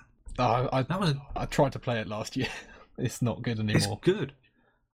that. I tried to play it last year. It's not good anymore. It's good.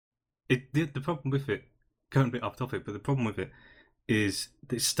 The problem with it, going a bit off topic, but the problem with it is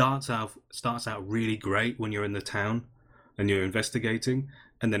that it starts out really great when you're in the town and you're investigating,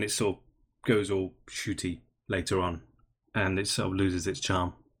 and then it sort of goes all shooty later on, and it sort of loses its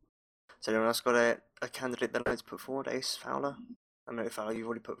charm. So anyone else got a candidate that I'd like to put forward? Ace Fowler? I know, Fowler, you've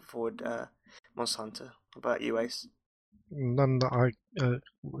already put forward Monster Hunter. What about you, Ace? None that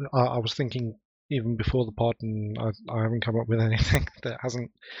I was thinking even before the pod, and I haven't come up with anything that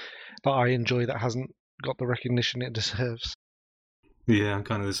I enjoy that hasn't got the recognition it deserves. Yeah, I'm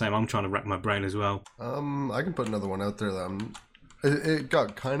kind of the same. I'm trying to rack my brain as well. I can put another one out there that it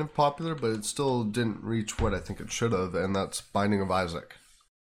got kind of popular, but it still didn't reach what I think it should have, and that's Binding of Isaac.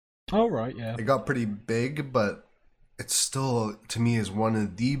 Oh, right, yeah. It got pretty big, but it still, to me, is one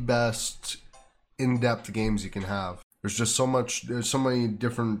of the best in-depth games you can have. There's so many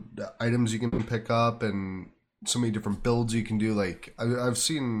different items you can pick up, and so many different builds you can do. Like, I've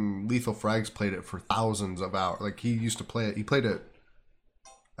seen Lethal Frags played it for thousands of hours. Like, he used to play it. He played it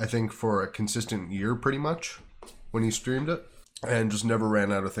I think, for a consistent year pretty much when he streamed it, and just never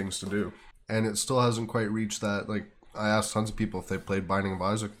ran out of things to do. And it still hasn't quite reached that. Like, I asked tons of people if they played Binding of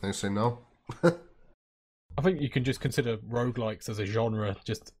Isaac, and they say no. I think you can just consider roguelikes as a genre,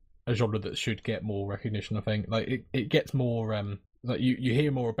 just a genre that should get more recognition. I think like it gets more like you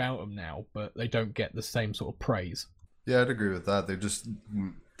hear more about them now, but they don't get the same sort of praise. Yeah, I'd agree with that.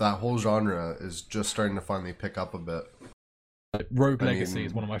 That whole genre is just starting to finally pick up a bit. Like, Rogue Legacy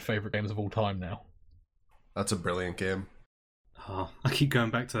is one of my favorite games of all time now. That's a brilliant game. Oh, I keep going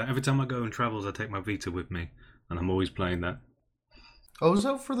back to that. Every time I go on travels, I take my Vita with me, and I'm always playing that. Oh, is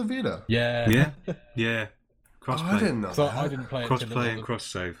that for the Vita? Yeah. Yeah. Crossplay. Oh, I didn't know So that. I didn't play it. Crossplay and cross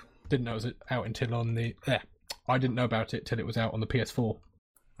save. Didn't know it was out until on the. I didn't know about it till it was out on the PS4.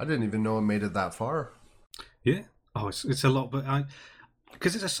 I didn't even know it made it that far. Yeah. Oh, it's a lot, but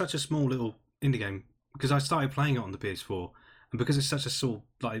because it's such a small little indie game. Because I started playing it on the PS4, and because it's such a small,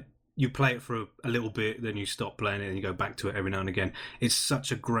 like, you play it for a little bit, then you stop playing it, and you go back to it every now and again. It's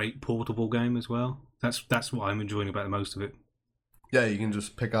such a great portable game as well. That's what I'm enjoying about the most of it. Yeah, you can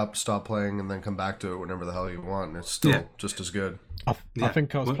just pick up, stop playing, and then come back to it whenever the hell you want, and it's still just as good. I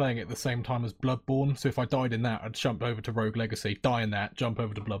think I was playing it at the same time as Bloodborne, so if I died in that, I'd jump over to Rogue Legacy, die in that, jump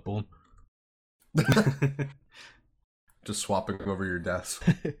over to Bloodborne. Just swapping over your deaths.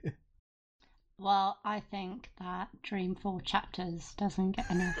 Well, I think that Dreamfall Chapters doesn't get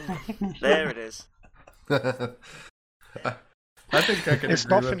enough recognition. There it is. I think I can It's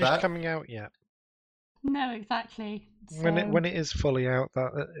agree not with finished that. coming out yet. No, exactly. So, When it is fully out,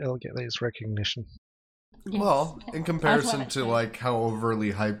 that it'll get its recognition. yes. Well, in comparison it's to like. like how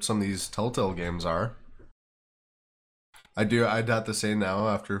overly hyped some of these Telltale games are, I'd have to say now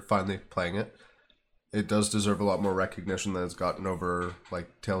after finally playing it, it does deserve a lot more recognition than it's gotten over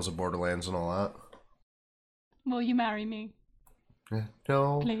like Tales of Borderlands and all that. Will you marry me,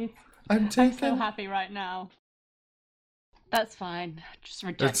 No, please? I'm I'm taken. so happy right now. That's fine. Just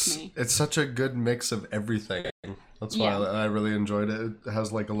reject me. It's such a good mix of everything. That's why Yeah. I really enjoyed it. It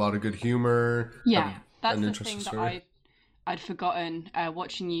has like a lot of good humor. Yeah, that's an the interesting thing story. that I'd forgotten.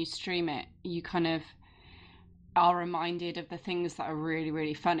 Watching you stream it, you kind of are reminded of the things that are really,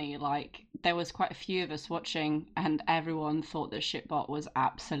 really funny. Like, there was quite a few of us watching, and everyone thought that Shitbot was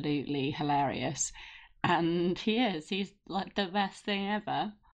absolutely hilarious. And he is. He's like the best thing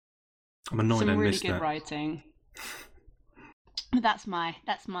ever. I'm annoyed Some I really missed good that. writing. That's my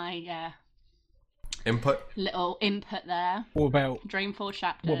Input. little input there. What about Dreamfall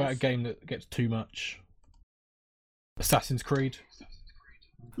Chapters. what about a game that gets too much? Assassin's Creed.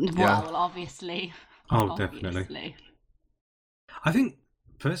 Well, obviously. Oh, definitely. Obviously. I think,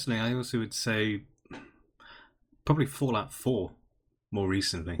 personally, I also would say probably Fallout 4 more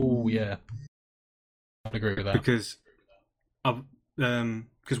recently. Oh yeah, I'd agree with that.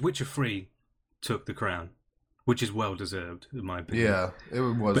 Because Witcher 3 took the crown, which is well deserved, in my opinion. Yeah, it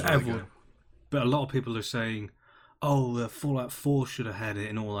was But really good. But a lot of people are saying, oh, Fallout 4 should have had it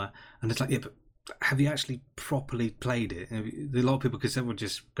and all that. And it's like, yeah, but have you actually properly played it? A lot of people, because they were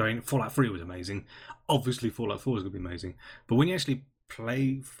just going, Fallout 3 was amazing. Obviously, Fallout 4 is going to be amazing. But when you actually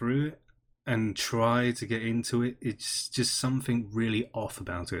play through it and try to get into it, it's just something really off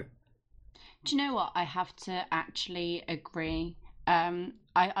about it. Do you know what? I have to actually agree.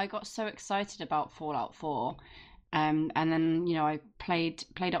 I got so excited about Fallout 4. And then, I played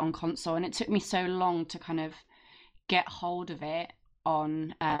it on console, and it took me so long to kind of get hold of it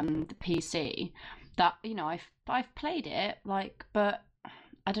on the PC that I've played it, but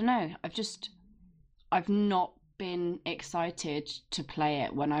I don't know. I've not been excited to play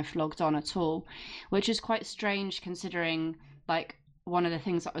it when I've logged on at all, which is quite strange considering one of the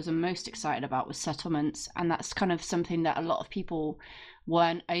things that I was the most excited about was settlements, and that's kind of something that a lot of people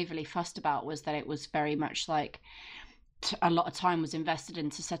weren't overly fussed about, was that it was very much a lot of time was invested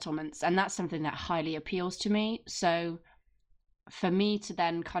into settlements, and that's something that highly appeals to me. So for me to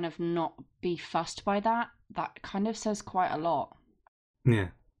then kind of not be fussed by that kind of says quite a lot. Yeah.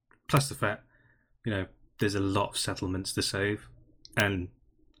 Plus the fact, there's a lot of settlements to save, and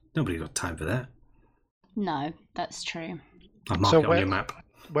nobody got time for that. No, that's true. I'll mark it on your map.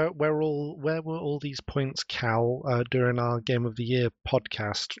 Where were all these points, Cal, during our Game of the Year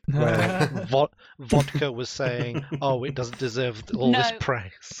podcast, where Vodka was saying, "Oh, it doesn't deserve all this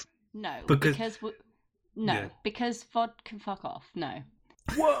praise"? No, because VOD can fuck off. No.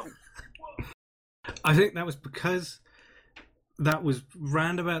 Whoa! I think that was because that was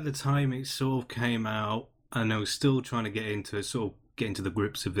round about the time it sort of came out, and I was still trying to get into the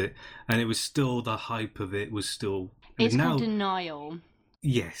grips of it, and it was still the hype of it was still. It's called denial.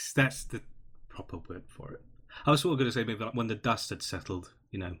 Yes, that's the proper word for it. I was sort of going to say maybe like when the dust had settled,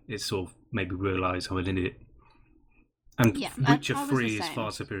 it sort of maybe realised how an idiot. And Yeah, Witcher I was 3 the is same.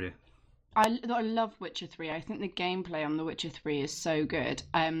 far superior. I love Witcher 3. I think the gameplay on The Witcher 3 is so good.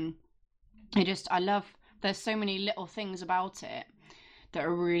 I love. There's so many little things about it that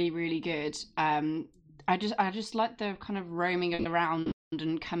are really, really good. I just like the kind of roaming around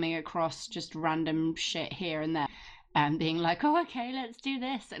and coming across just random shit here and there, and being like, oh, okay, let's do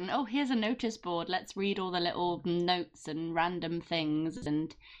this, and oh, here's a notice board. Let's read all the little notes and random things,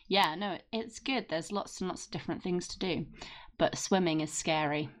 and yeah, no, it's good. There's lots and lots of different things to do, but swimming is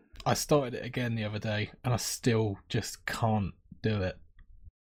scary. I started it again the other day, and I still just can't do it.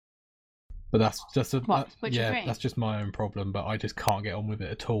 But that's just Witcher 3? that's just my own problem. But I just can't get on with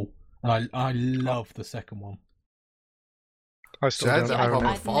it at all. And I love the second one. I still So don't that own problem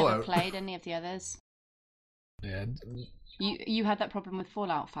it. with I've never Fallout. played any of the others. Yeah, You had that problem with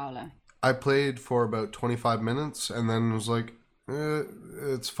Fallout, Fowler. I played for about 25 minutes and then was like,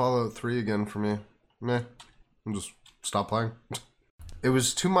 it's Fallout 3 again for me. Meh. And just stop playing. It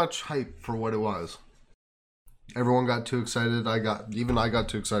was too much hype for what it was. Everyone got too excited. I got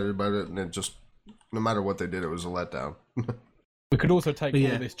too excited about it, and it just, no matter what they did, it was a letdown. we could also take But all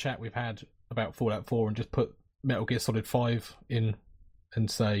yeah. this chat we've had about Fallout 4 and just put Metal Gear Solid 5 in and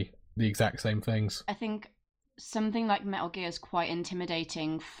say the exact same things. I think something like Metal Gear is quite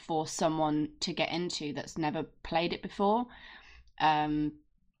intimidating for someone to get into that's never played it before.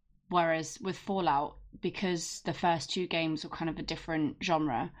 Whereas with Fallout, because the first two games were kind of a different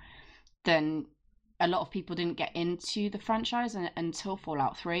genre, then a lot of people didn't get into the franchise until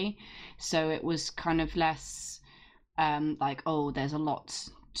Fallout 3. So it was kind of less like, oh, there's a lot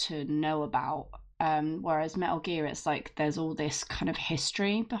to know about. Whereas Metal Gear, it's like there's all this kind of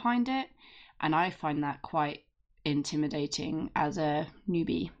history behind it. And I find that quite intimidating as a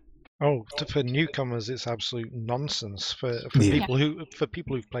newbie. Oh, for newcomers, it's absolute nonsense. For Yeah. people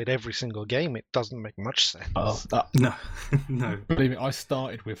who've played every single game, it doesn't make much sense. No, no. Believe me, I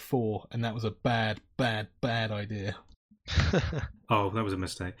started with 4, and that was a bad idea. Oh, that was a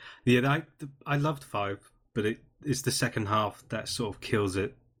mistake. Yeah, I loved 5, but it's the second half that sort of kills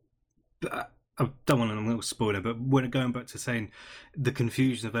it. But I don't want to spoil it, but when going back to saying the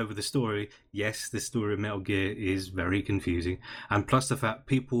confusion of over the story, yes, the story of Metal Gear is very confusing, and plus the fact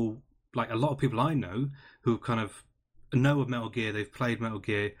people, like a lot of people I know who kind of know of Metal Gear, they've played Metal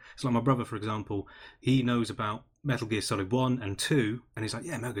Gear. It's like my brother, for example, he knows about Metal Gear Solid 1 and 2, and he's like,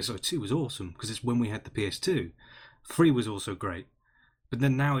 yeah, Metal Gear Solid 2 was awesome because it's when we had the PS2. 3 was also great, but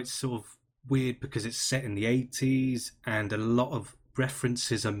then now it's sort of weird because it's set in the 80s and a lot of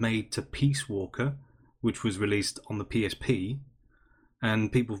references are made to Peace Walker, which was released on the PSP,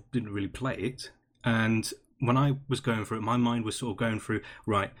 and people didn't really play it. And when I was going through it, my mind was sort of going through,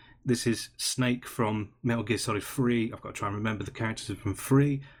 right, this is Snake from Metal Gear Solid 3. I've got to try and remember the characters from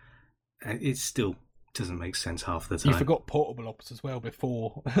 3. And it still doesn't make sense half the time. You forgot Portable Ops as well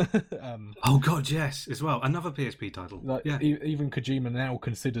before. Oh god, yes, as well. Another PSP title. Like, yeah. Even Kojima now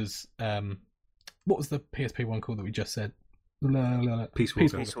considers what was the PSP one called that we just said? Peace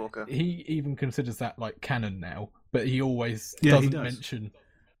Walker. Peace Walker. He even considers that like canon now, but he always Yeah, he doesn't does. mention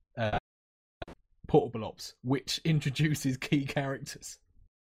Portable Ops, which introduces key characters.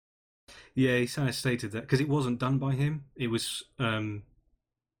 Yeah, he kind of stated that because it wasn't done by him. It was the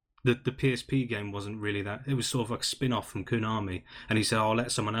PSP game wasn't really that. It was sort of like a spin-off from Konami, and he said, "I'll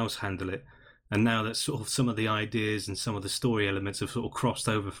let someone else handle it." And now that sort of some of the ideas and some of the story elements have sort of crossed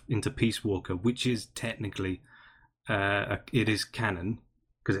over into Peace Walker, which is technically it is canon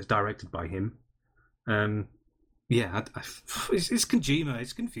because it's directed by him. Yeah, it's Kojima.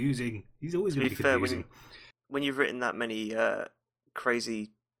 It's confusing. He's always going to be confusing. When you've written that many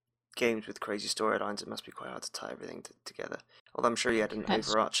crazy games with crazy storylines, it must be quite hard to tie everything together. Although I'm sure you had an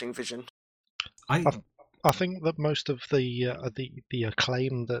overarching vision. I think that most of the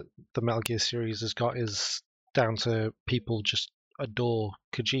acclaim that the Metal Gear series has got is down to people just adore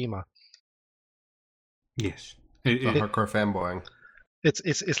Kojima. Yes, Hardcore fanboying.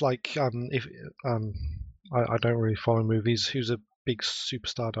 It's like if I don't really follow movies. Who's a big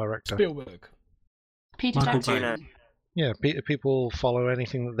superstar director? Spielberg. Peter Michael Jackson. Bay. Yeah, people follow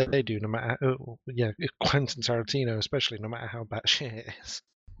anything that they do, no matter. Quentin Tarantino, especially, no matter how bad shit it is.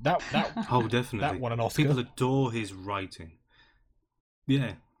 That Oh, definitely. that won an Oscar. People adore his writing.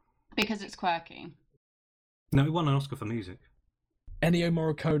 Yeah. Because it's quirky. No, he won an Oscar for music. Ennio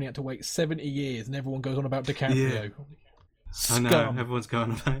Morricone had to wait 70 years, and everyone goes on about DiCaprio. I know, Scum. everyone's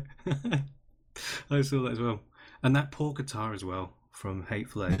going about it. I saw that as well. And that poor guitar as well, from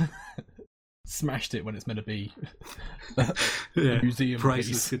Hateful Eight. Smashed it when it's meant to be Yeah, a museum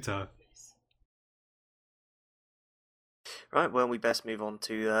priceless piece. guitar. Right, well, we best move on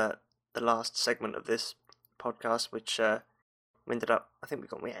to the last segment of this podcast, which we ended up. I think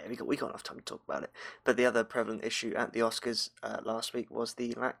we got enough time to talk about it. But the other prevalent issue at the Oscars last week was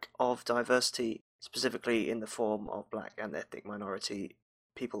the lack of diversity, specifically in the form of black and ethnic minority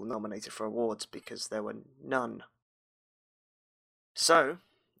people nominated for awards, because there were none. So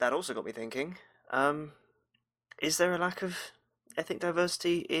that also got me thinking: is there a lack of ethnic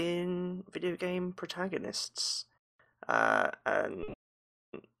diversity in video game protagonists? And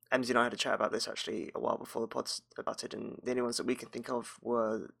Emsy and I had a chat about this actually a while before the pods about it, and the only ones that we can think of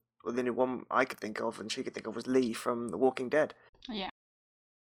were, well, the only one I could think of and she could think of was Lee from The Walking Dead. Yeah.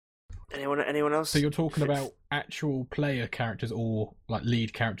 Anyone else? So you're talking about actual player characters or like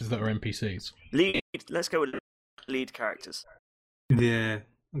lead characters that are NPCs? Let's go with lead characters. Yeah.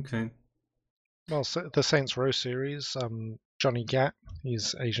 Okay. Well, so the Saints Row series, Johnny Gat,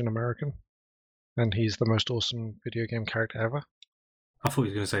 he's Asian American, and he's the most awesome video game character ever. I thought you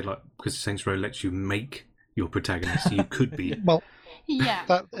were going to say, like, because Saints Row lets you make your protagonist, you could be. Well, Yeah.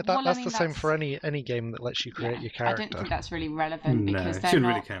 that's the same for any game that lets you create your character. I don't think that's really relevant because it they're shouldn't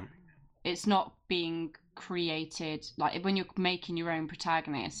not. really count. It's not being created like when you're making your own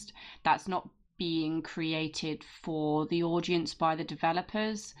protagonist. That's not being created for the audience by the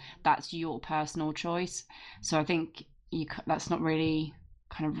developers. That's your personal choice. So I think that's not really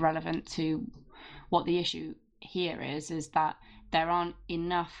kind of relevant to what the issue here is that there aren't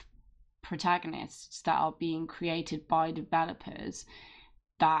enough protagonists that are being created by developers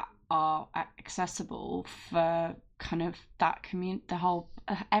that are accessible for kind of that community, the whole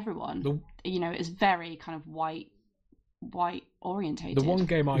everyone. It's very kind of white orientated. The one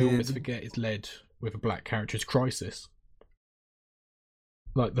game I always forget is led with a black character is Crisis.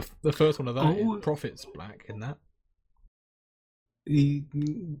 Like the first one of that, Prophet's black in that.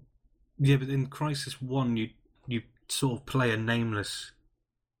 Yeah, but in Crisis 1, you sort of play a nameless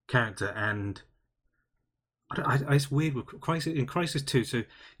character, and it's weird with Crisis. In Crisis 2, so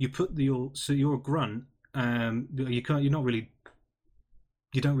you put you're a grunt. You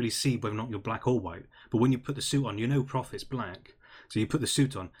don't really see whether or not you're black or white. But when you put the suit on, Prophet's black, so you put the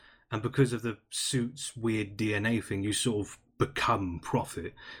suit on, and because of the suit's weird DNA thing, you sort of become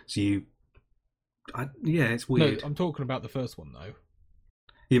Prophet. So it's weird. No, I'm talking about the first one though.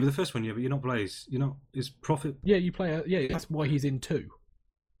 Yeah, but the first one, but you're not Blaze. Is Prophet? Yeah, you play. Yeah, that's why he's in 2.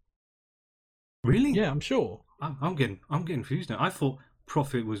 Really? Yeah, I'm sure. I'm getting confused now. I thought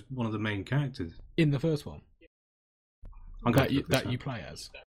Prophet was one of the main characters in the first one. That you play as.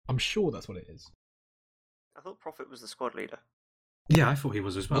 I'm sure that's what it is. I thought Prophet was the squad leader. Yeah, I thought he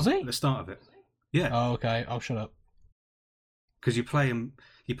was as well. Was he? At the start of it. Yeah. Oh, okay. I'll shut up. Because you play him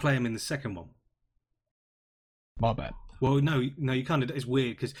in the second one. My bad. Well, no, you kind of. It's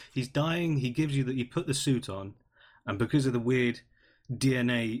weird because he's dying. He gives you that. You put the suit on, and because of the weird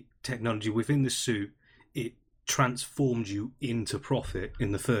DNA technology within the suit, it transformed you into Prophet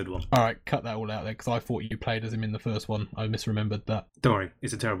in the third one. All right, cut that all out there because I thought you played as him in the first one. I misremembered that. Don't worry,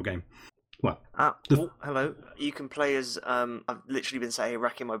 it's a terrible game. Well, hello. You can play as I've literally been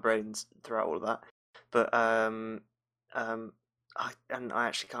racking my brains throughout all of that, but I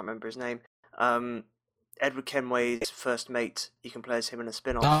actually can't remember his name. Edward Kenway's first mate. You can play as him in a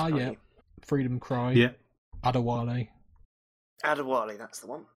spin-off. Ah, yeah. Freedom Cry. Yeah. Adewale, that's the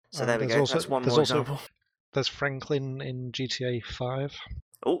one. So there we go. That's one more example. There's Franklin in GTA 5.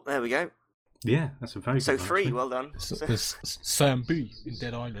 Oh, there we go. Yeah, that's a very good one. So 3, well done. There's Sam B in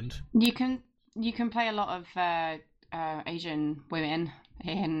Dead Island. You can play a lot of Asian women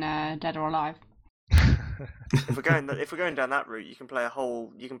in Dead or Alive. If we're going down that route, you can play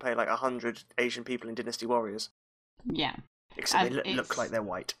like 100 Asian people in Dynasty Warriors. Yeah. Except they look like they're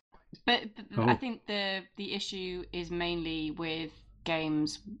white. But I think the issue is mainly with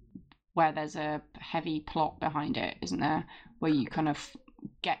games where there's a heavy plot behind it, isn't there? Where you kind of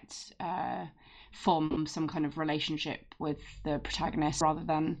form some kind of relationship with the protagonist rather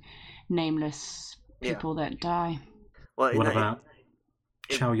than nameless people that die. Well, what about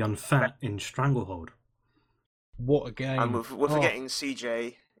Chow Yun-fat in Stranglehold? What a game! And we're forgetting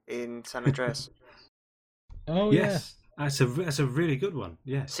CJ in San Andreas. Oh yes, that's a really good one.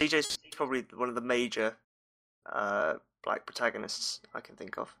 Yes, CJ's probably one of the major black protagonists I can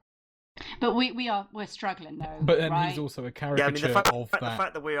think of. But we're struggling though. But then right? he's also a caricature the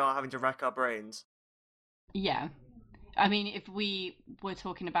fact that we are having to rack our brains. Yeah, I mean, if we were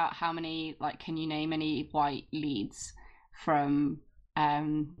talking about how many, like, can you name any white leads from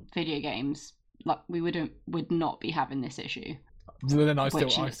video games? Like, we would not be having this issue. Then I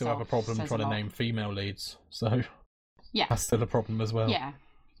still have a problem trying to name female leads. So yeah, that's still a problem as well. Yeah,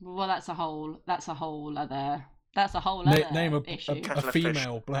 well, that's a whole other That's a whole other Name issue. a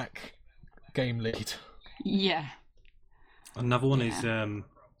female black game lead. Yeah. Another one is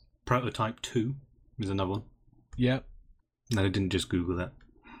Prototype 2 is another one. Yeah. No, I didn't just Google that.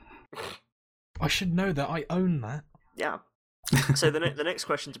 I should know that. I own that. Yeah. So the next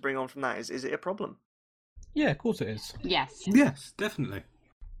question to bring on from that is it a problem? Yeah, of course it is. Yes. Yes, definitely.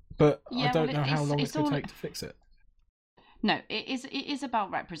 But Yeah, I don't well, know how long it's it could all- take to fix it. No, it is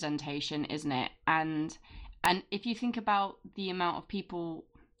about representation, isn't it? And if you think about the amount of people,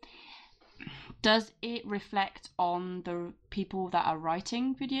 does it reflect on the people that are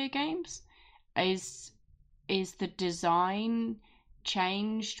writing video games? Is the design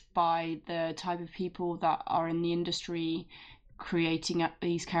changed by the type of people that are in the industry creating up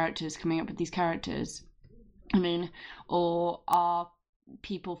these characters, coming up with these characters? I mean, or are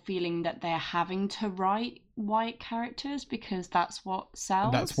people feeling that they're having to write white characters because that's what sells?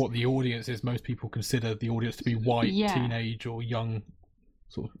 And that's what the audience is. Most people consider the audience to be white, Yeah. teenage, or young,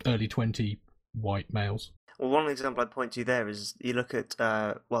 sort of early 20 white males. Well, one example I'd point to there is you look at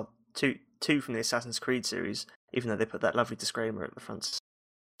two from the Assassin's Creed series, even though they put that lovely disclaimer at the front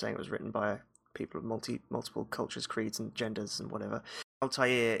saying it was written by people of multiple cultures, creeds, and genders, and whatever.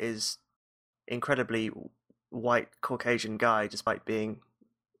 Altair is incredibly white Caucasian guy, despite being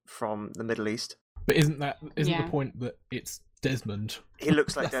from the Middle East. But isn't Yeah. the point that it's Desmond? He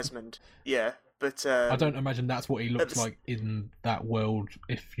looks like Desmond, yeah, but I don't imagine that's what he looks that's- like in that world,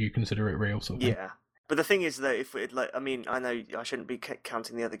 if you consider it real. Sort of thing. yeah. But the thing is that if it I know I shouldn't be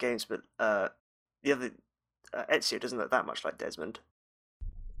counting the other games, but the other Ezio doesn't look that much like Desmond.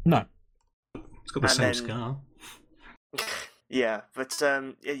 No. It's got the And same then- scar. Yeah, but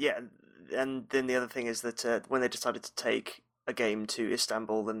yeah, and then the other thing is that when they decided to take a game to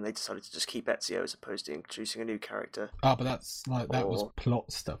Istanbul, then they decided to just keep Ezio as opposed to introducing a new character. Ah, but that was Or-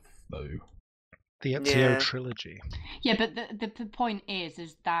 plot stuff, though. The Ezio Yeah. trilogy. Yeah, but the point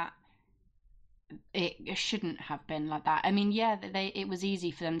is that it shouldn't have been like that. I mean, yeah, it was easy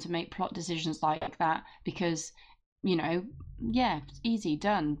for them to make plot decisions like that because, it's easy,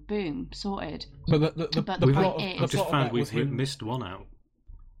 done, boom, sorted. But the But the the plot point of, is- the I've just plot of found that was we've him. missed one out.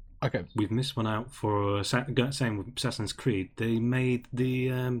 Okay. We've missed one out for same with Assassin's Creed. They made the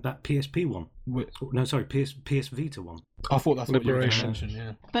that PSP one. No, sorry, PS Vita one. I thought that's what you were going to Liberation. mention.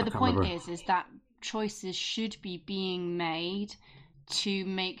 Yeah. But the can't point remember. is that choices should be being made to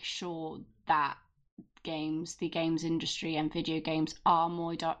make sure that the games industry and video games are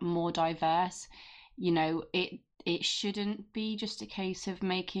more diverse. It shouldn't be just a case of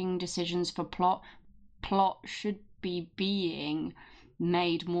making decisions for plot. Plot should be being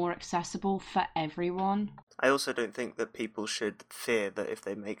made more accessible for everyone. I also don't think that people should fear that if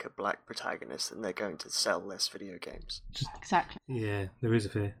they make a black protagonist, then they're going to sell less video games. Exactly. Yeah, there is a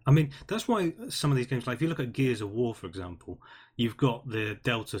fear. I mean, that's why some of these games, like if you look at Gears of War, for example, you've got the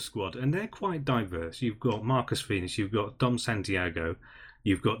Delta Squad, and they're quite diverse. You've got Marcus Phoenix, you've got Dom Santiago,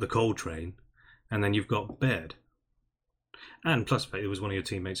 you've got the Coltrane, and then you've got Baird. And plus, there was one of your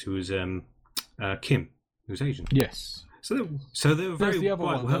teammates who was Kim, who's Asian. Yes. So they were There's very the other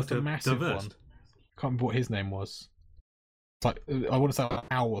quite one. well That's the massive diverse. one. Can't remember what his name was. It's like I want to say like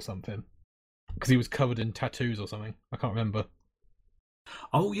Owl or something, because he was covered in tattoos or something. I can't remember.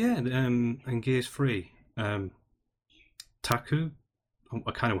 Oh yeah, and Gears 3, Taku.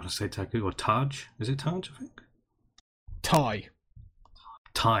 I kind of want to say Taku or Taj. Is it Taj? I think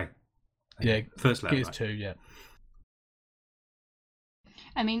Tai. Yeah, First letter. Gears right? 2. Yeah.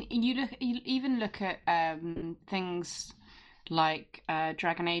 I mean, you even look at things like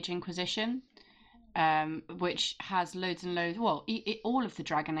Dragon Age Inquisition, which has loads and loads. Well, all of the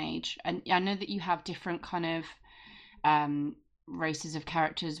Dragon Age, and I know that you have different kind of races of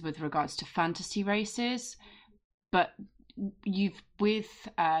characters with regards to fantasy races, but with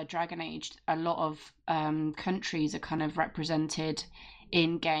Dragon Age, a lot of countries are kind of represented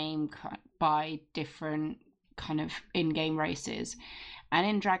in game by different kind of in-game races. And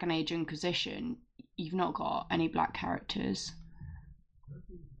in Dragon Age Inquisition, you've not got any black characters.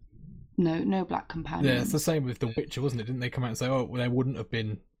 No black companions. Yeah, it's the same with The Witcher, wasn't it? Didn't they come out and say, "Oh, well, there wouldn't have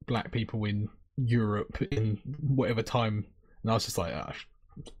been black people in Europe in whatever time"? And I was just like, "Ah,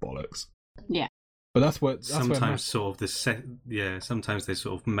 it's bollocks." Yeah. But that's where Sometimes sort of sometimes they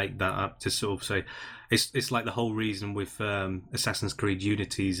sort of make that up to sort of say it's like the whole reason with Assassin's Creed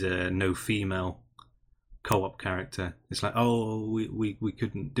Unity's no female co-op character. It's like, oh, we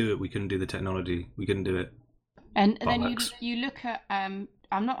couldn't do it. We couldn't do the technology. We couldn't do it. And then Bollocks. you look at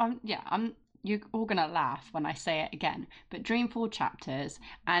you're all gonna laugh when I say it again, but Dreamfall chapters,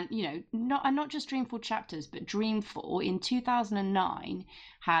 and not just Dreamfall chapters, but Dreamfall in 2009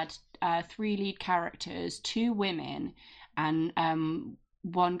 had 3 lead characters, 2 women, and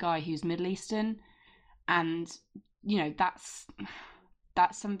one guy who's Middle Eastern, and that's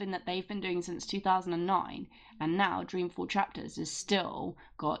something that they've been doing since 2009, and now Dreamfall chapters has still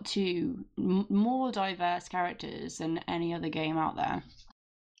got 2 more diverse characters than any other game out there.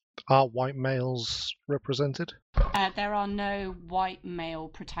 Are white males represented? There are no white male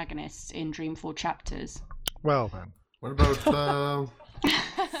protagonists in Dreamfall chapters. Well then. What about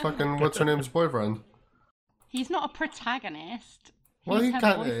fucking what's her name's boyfriend? He's not a protagonist. Well, He's he her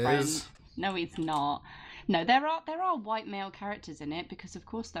kind of boyfriend. is. No, he's not. No, there are white male characters in it, because of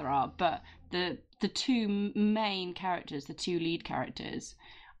course there are. But the 2 main characters, the 2 lead characters,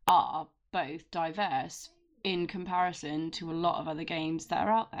 are both diverse in comparison to a lot of other games that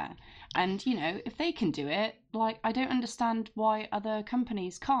are out there. And if they can do it, like, I don't understand why other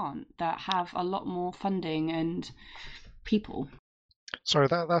companies can't, that have a lot more funding and people. Sorry,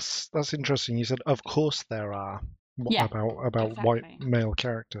 that's interesting. You said, of course there are. Yeah, about exactly. white male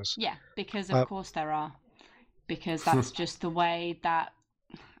characters. Yeah, because of course there are. Because that's just the way that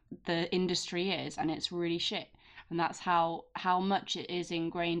the industry is, and it's really shit. And that's how much it is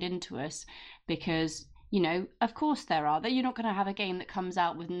ingrained into us, because of course there are. That you're not going to have a game that comes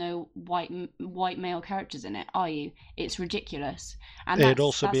out with no white male characters in it, are you? It's ridiculous, and It'd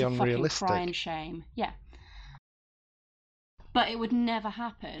also be a unrealistic. fucking crying shame. Yeah, but it would never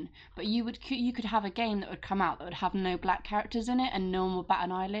happen. But you could have a game that would come out that would have no black characters in it, and no one would bat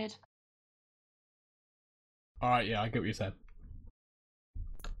an eyelid. All right, yeah, I get what you said.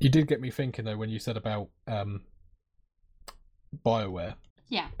 You did get me thinking though when you said about BioWare.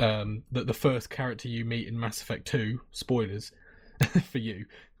 Yeah. That the first character you meet in Mass Effect 2, spoilers for you,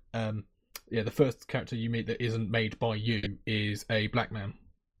 the first character you meet that isn't made by you is a black man,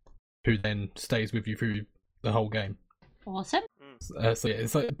 who then stays with you through the whole game. Awesome. So yeah,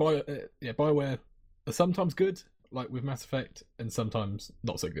 it's like BioWare are sometimes good, like with Mass Effect, and sometimes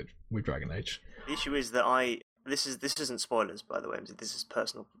not so good with Dragon Age. The issue is that this isn't spoilers, by the way. This is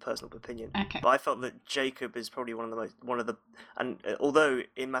personal opinion. Okay. But I felt that Jacob is probably and although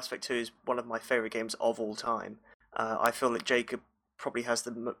in Mass Effect 2 is one of my favorite games of all time, I feel that Jacob probably has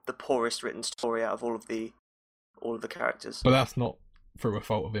the poorest written story out of all of the characters. But that's not through a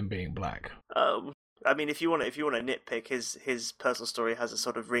fault of him being black. I mean, if you want to nitpick, his personal story has a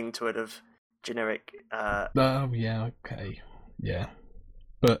sort of ring to it of generic. Yeah, okay, yeah,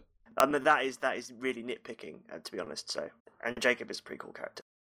 but. That is really nitpicking, to be honest. So, and Jacob is a pretty cool character,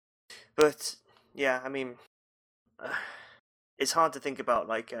 but yeah, I mean, it's hard to think about.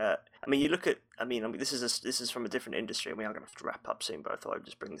 Like, you look at. This is from a different industry, and we are going to have to wrap up soon. But I thought I'd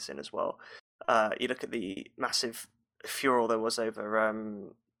just bring this in as well. You look at the massive furor there was over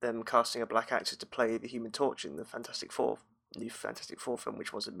them casting a black actor to play the Human Torch in the new Fantastic Four film,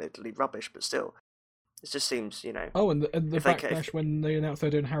 which was admittedly rubbish, but still. It just seems, Oh, and the backlash when they announced they're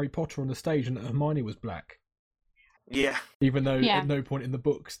doing Harry Potter on the stage and that Hermione was black. Yeah. Even though at no point in the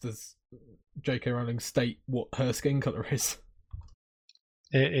books does J.K. Rowling state what her skin colour is.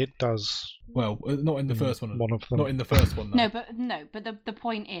 It does. Well, not in the first one. One of them. Not in the first one, though. But the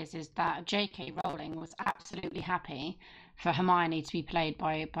point is that J.K. Rowling was absolutely happy for Hermione to be played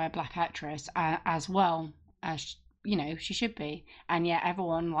by a black actress, as well as she should be, and yet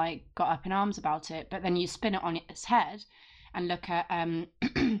everyone got up in arms about it. But then you spin it on its head and look at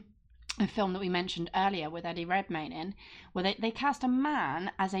a film that we mentioned earlier with Eddie Redmayne in, where they cast a man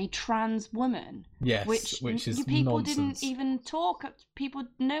as a trans woman. Yes, which is people nonsense. Didn't even talk.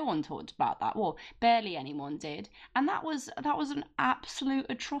 No one talked about that. Well, barely anyone did, and that was an absolute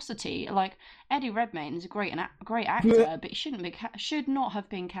atrocity. Like, Eddie Redmayne is a great actor, but he should not have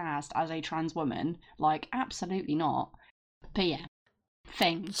been cast as a trans woman. Like, absolutely not. But yeah,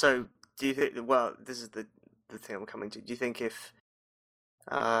 things. So, do you think? Well, this is the thing I'm coming to. Do you think if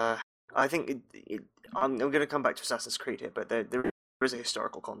I think I'm going to come back to Assassin's Creed here, but there is a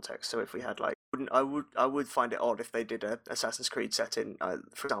historical context. So if we had I would find it odd if they did a Assassin's Creed set in,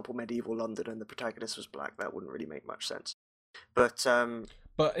 for example, medieval London, and the protagonist was black. That wouldn't really make much sense. But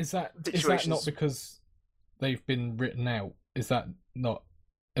is that not because they've been written out? Is that not?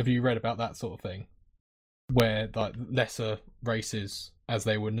 Have you read about that sort of thing, where lesser races, as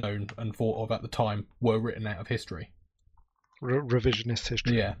they were known and thought of at the time, were written out of history? Revisionist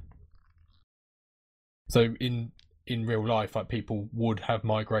history. Yeah. So in real life, people would have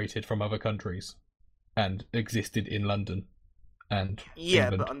migrated from other countries and existed in London, and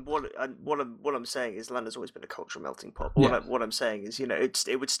Yeah, England. but what I'm saying is London's always been a cultural melting pot. Yeah. What I'm saying is,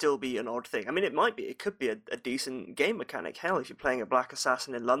 it would still be an odd thing. I mean, it could be a decent game mechanic. Hell, if you're playing a black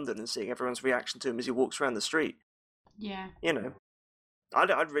assassin in London and seeing everyone's reaction to him as he walks around the street, Yeah.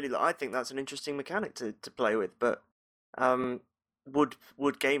 I think that's an interesting mechanic to play with. But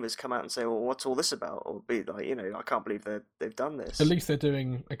would gamers come out and say, well, what's all this about, or be like, I can't believe they've done this? At least they're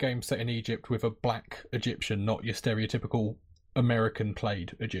doing a game set in Egypt with a black Egyptian, not your stereotypical American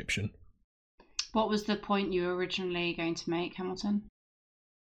played Egyptian. What was the point you were originally going to make, Hamilton?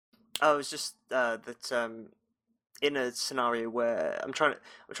 Oh, it was just that in a scenario where I'm trying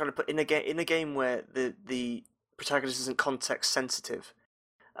to put in a game where the protagonist isn't context sensitive.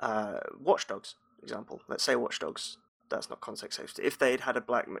 Watch Dogs, for example. Let's say Watch Dogs. That's not context sensitive. If they'd had a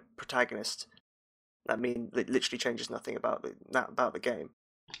black protagonist, that it literally changes nothing about the game.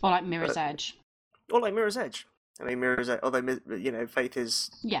 Or like Mirror's Edge. Or like Mirror's Edge. I mean, Mirror's Edge. Although Faith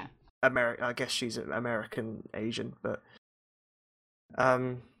is I guess she's an American Asian, but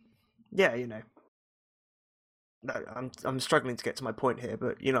No, I'm struggling to get to my point here,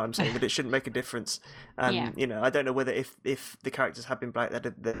 but I'm saying that it shouldn't make a difference. And I don't know whether if the characters had been black,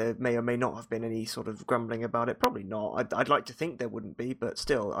 there may or may not have been any sort of grumbling about it. Probably not. I'd like to think there wouldn't be, but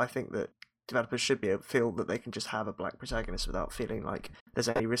still, I think that developers should be able to feel that they can just have a black protagonist without feeling like there's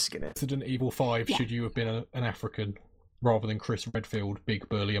any risk in it. Resident Evil 5, should you have been an African rather than Chris Redfield, big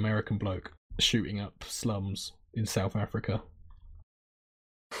burly American bloke shooting up slums in South Africa?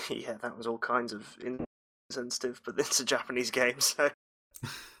 Yeah, that was all kinds of insensitive, but it's a Japanese game, so.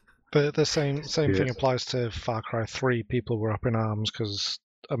 But the same thing applies to Far Cry 3. People were up in arms because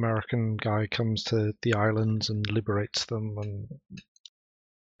American guy comes to the islands and liberates them. And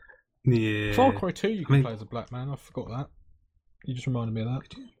yeah, Far Cry 2, you can play as a black man. I forgot that. You just reminded me of that.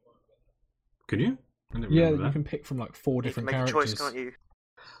 Could you? Yeah, you can pick from like 4 different you can make characters. A choice, can't you?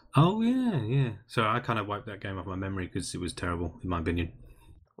 Oh yeah. So I kind of wiped that game off my memory because it was terrible, in my opinion.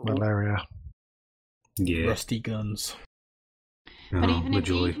 Malaria. Yeah. Rusty guns. But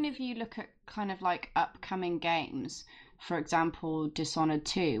even if you look at kind of like upcoming games, for example, Dishonored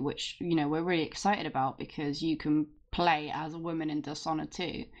 2, which we're really excited about because you can play as a woman in Dishonored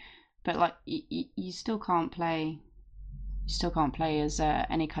 2, but like you still can't play. You still can't play as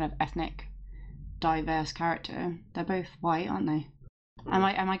any kind of ethnic, diverse character. They're both white, aren't they? Am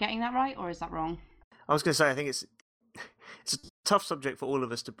I getting that right, or is that wrong? I was going to say, I think it's a tough subject for all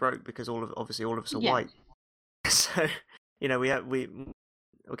of us to broach because obviously all of us are white. So we're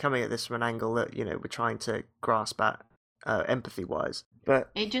coming at this from an angle that we're trying to grasp at empathy wise, but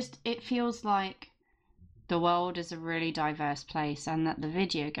it feels like the world is a really diverse place, and that the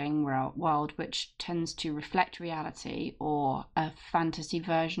video game world, which tends to reflect reality or a fantasy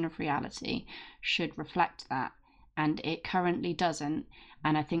version of reality, should reflect that, and it currently doesn't.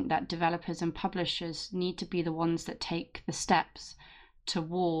 And I think that developers and publishers need to be the ones that take the steps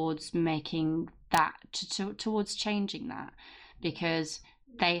towards making that, towards changing that, because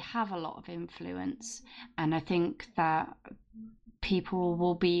they have a lot of influence, and I think that people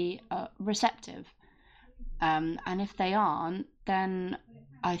will be receptive. And if they aren't, then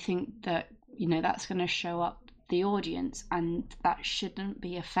I think that that's going to show up the audience, and that shouldn't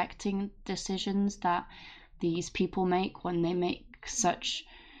be affecting decisions that these people make when they make such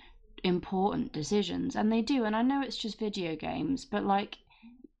important decisions. And they do. And I know it's just video games, but like,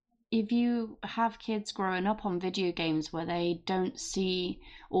 if you have kids growing up on video games where they don't see,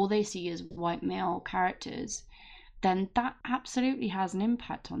 all they see is white male characters, then that absolutely has an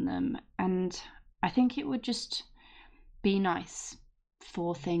impact on them. And I think it would just be nice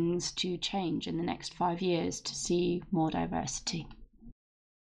for things to change in the next 5 years to see more diversity.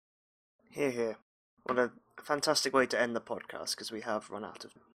 Hear. What a fantastic way to end the podcast, because we have run out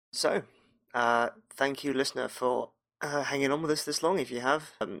of them. So, thank you, listener, for hanging on with us this long. If you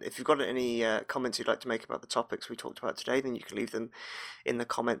have, if you've got any comments you'd like to make about the topics we talked about today, then you can leave them in the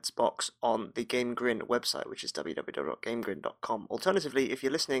comments box on the GameGrin website, which is www.gamegrin.com. Alternatively, if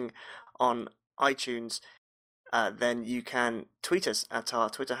you're listening on iTunes, then you can tweet us at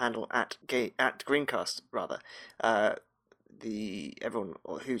our Twitter handle at GrinCast, rather. Everyone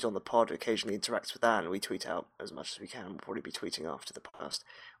who's on the pod occasionally interacts with that, and we tweet out as much as we can. We'll probably be tweeting after the podcast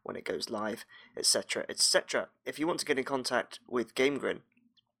when it goes live, etc., etc. If you want to get in contact with GameGrin,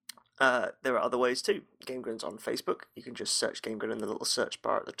 there are other ways too. GameGrin's on Facebook. You can just search GameGrin in the little search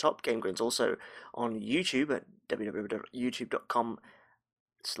bar at the top. GameGrin's also on YouTube at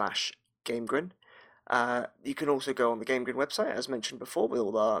www.youtube.com/GameGrin. You can also go on the GameGrin website, as mentioned before, with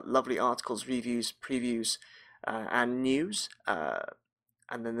all our lovely articles, reviews, previews, and news.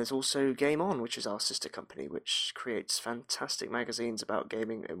 And then there's also Game On, which is our sister company, which creates fantastic magazines about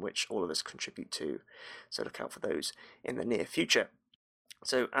gaming, in which all of us contribute to. So look out for those in the near future.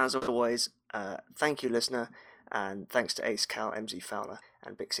 So as always, thank you, listener, and thanks to Ace, Cal, MZ Fowler,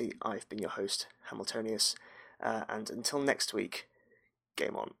 and Bixie. I've been your host, Hamiltonius, and until next week,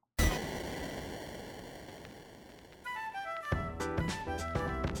 game on.